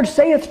 the Lord,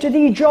 saith to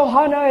thee,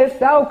 Johanna, if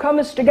thou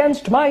comest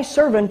against my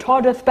servant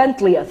Toddeth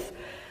Bentleyeth,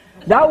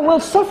 thou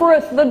wilt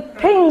suffereth the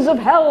pains of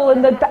hell,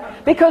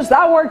 because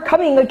thou art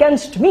coming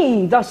against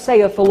me, thus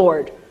saith the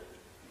Lord.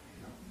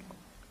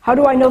 How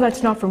do I know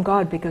that's not from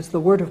God? Because the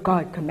Word of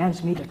God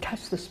commands me to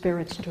test the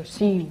spirits to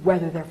see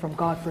whether they're from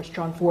God, 1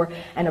 John 4,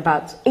 and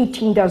about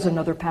 18 dozen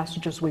other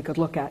passages we could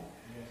look at.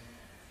 Yes.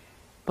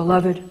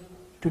 Beloved,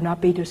 do not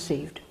be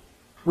deceived.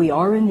 We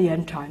are in the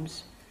end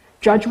times.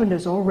 Judgment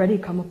has already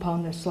come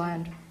upon this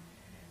land.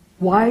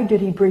 Why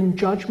did he bring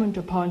judgment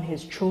upon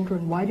his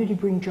children? Why did he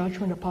bring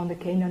judgment upon the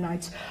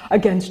Canaanites,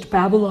 against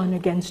Babylon,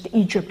 against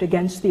Egypt,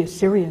 against the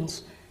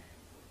Assyrians?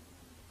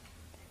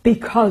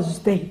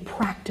 Because they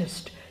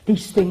practiced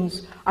these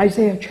things.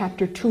 Isaiah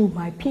chapter 2,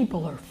 my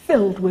people are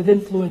filled with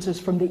influences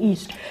from the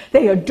east.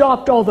 They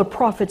adopt all the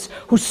prophets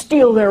who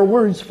steal their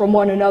words from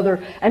one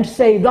another and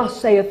say, thus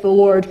saith the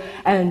Lord,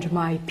 and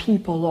my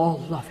people all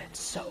love it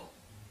so.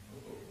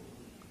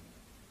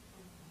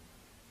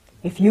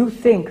 If you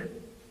think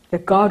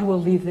that God will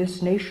leave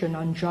this nation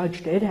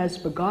unjudged, it has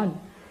begun.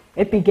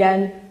 It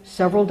began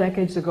several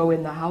decades ago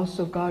in the house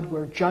of God,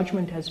 where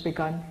judgment has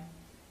begun.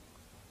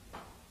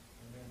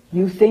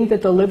 You think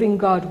that the living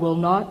God will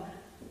not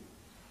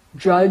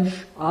judge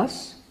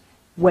us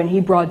when he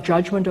brought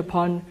judgment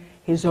upon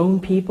his own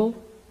people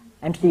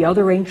and the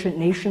other ancient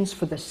nations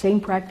for the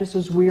same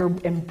practices we are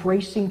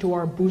embracing to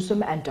our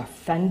bosom and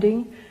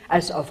defending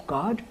as of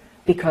God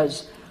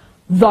because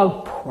the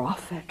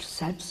prophet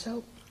said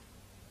so?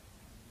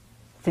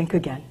 think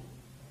again.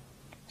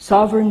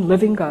 Sovereign,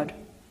 living God,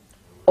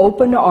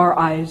 open our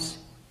eyes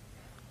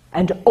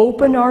and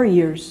open our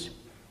ears.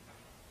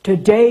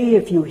 Today,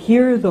 if you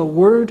hear the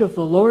word of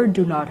the Lord,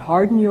 do not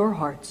harden your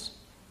hearts.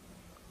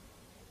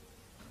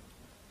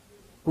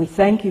 We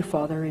thank you,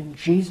 Father, in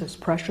Jesus'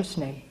 precious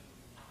name.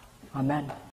 Amen.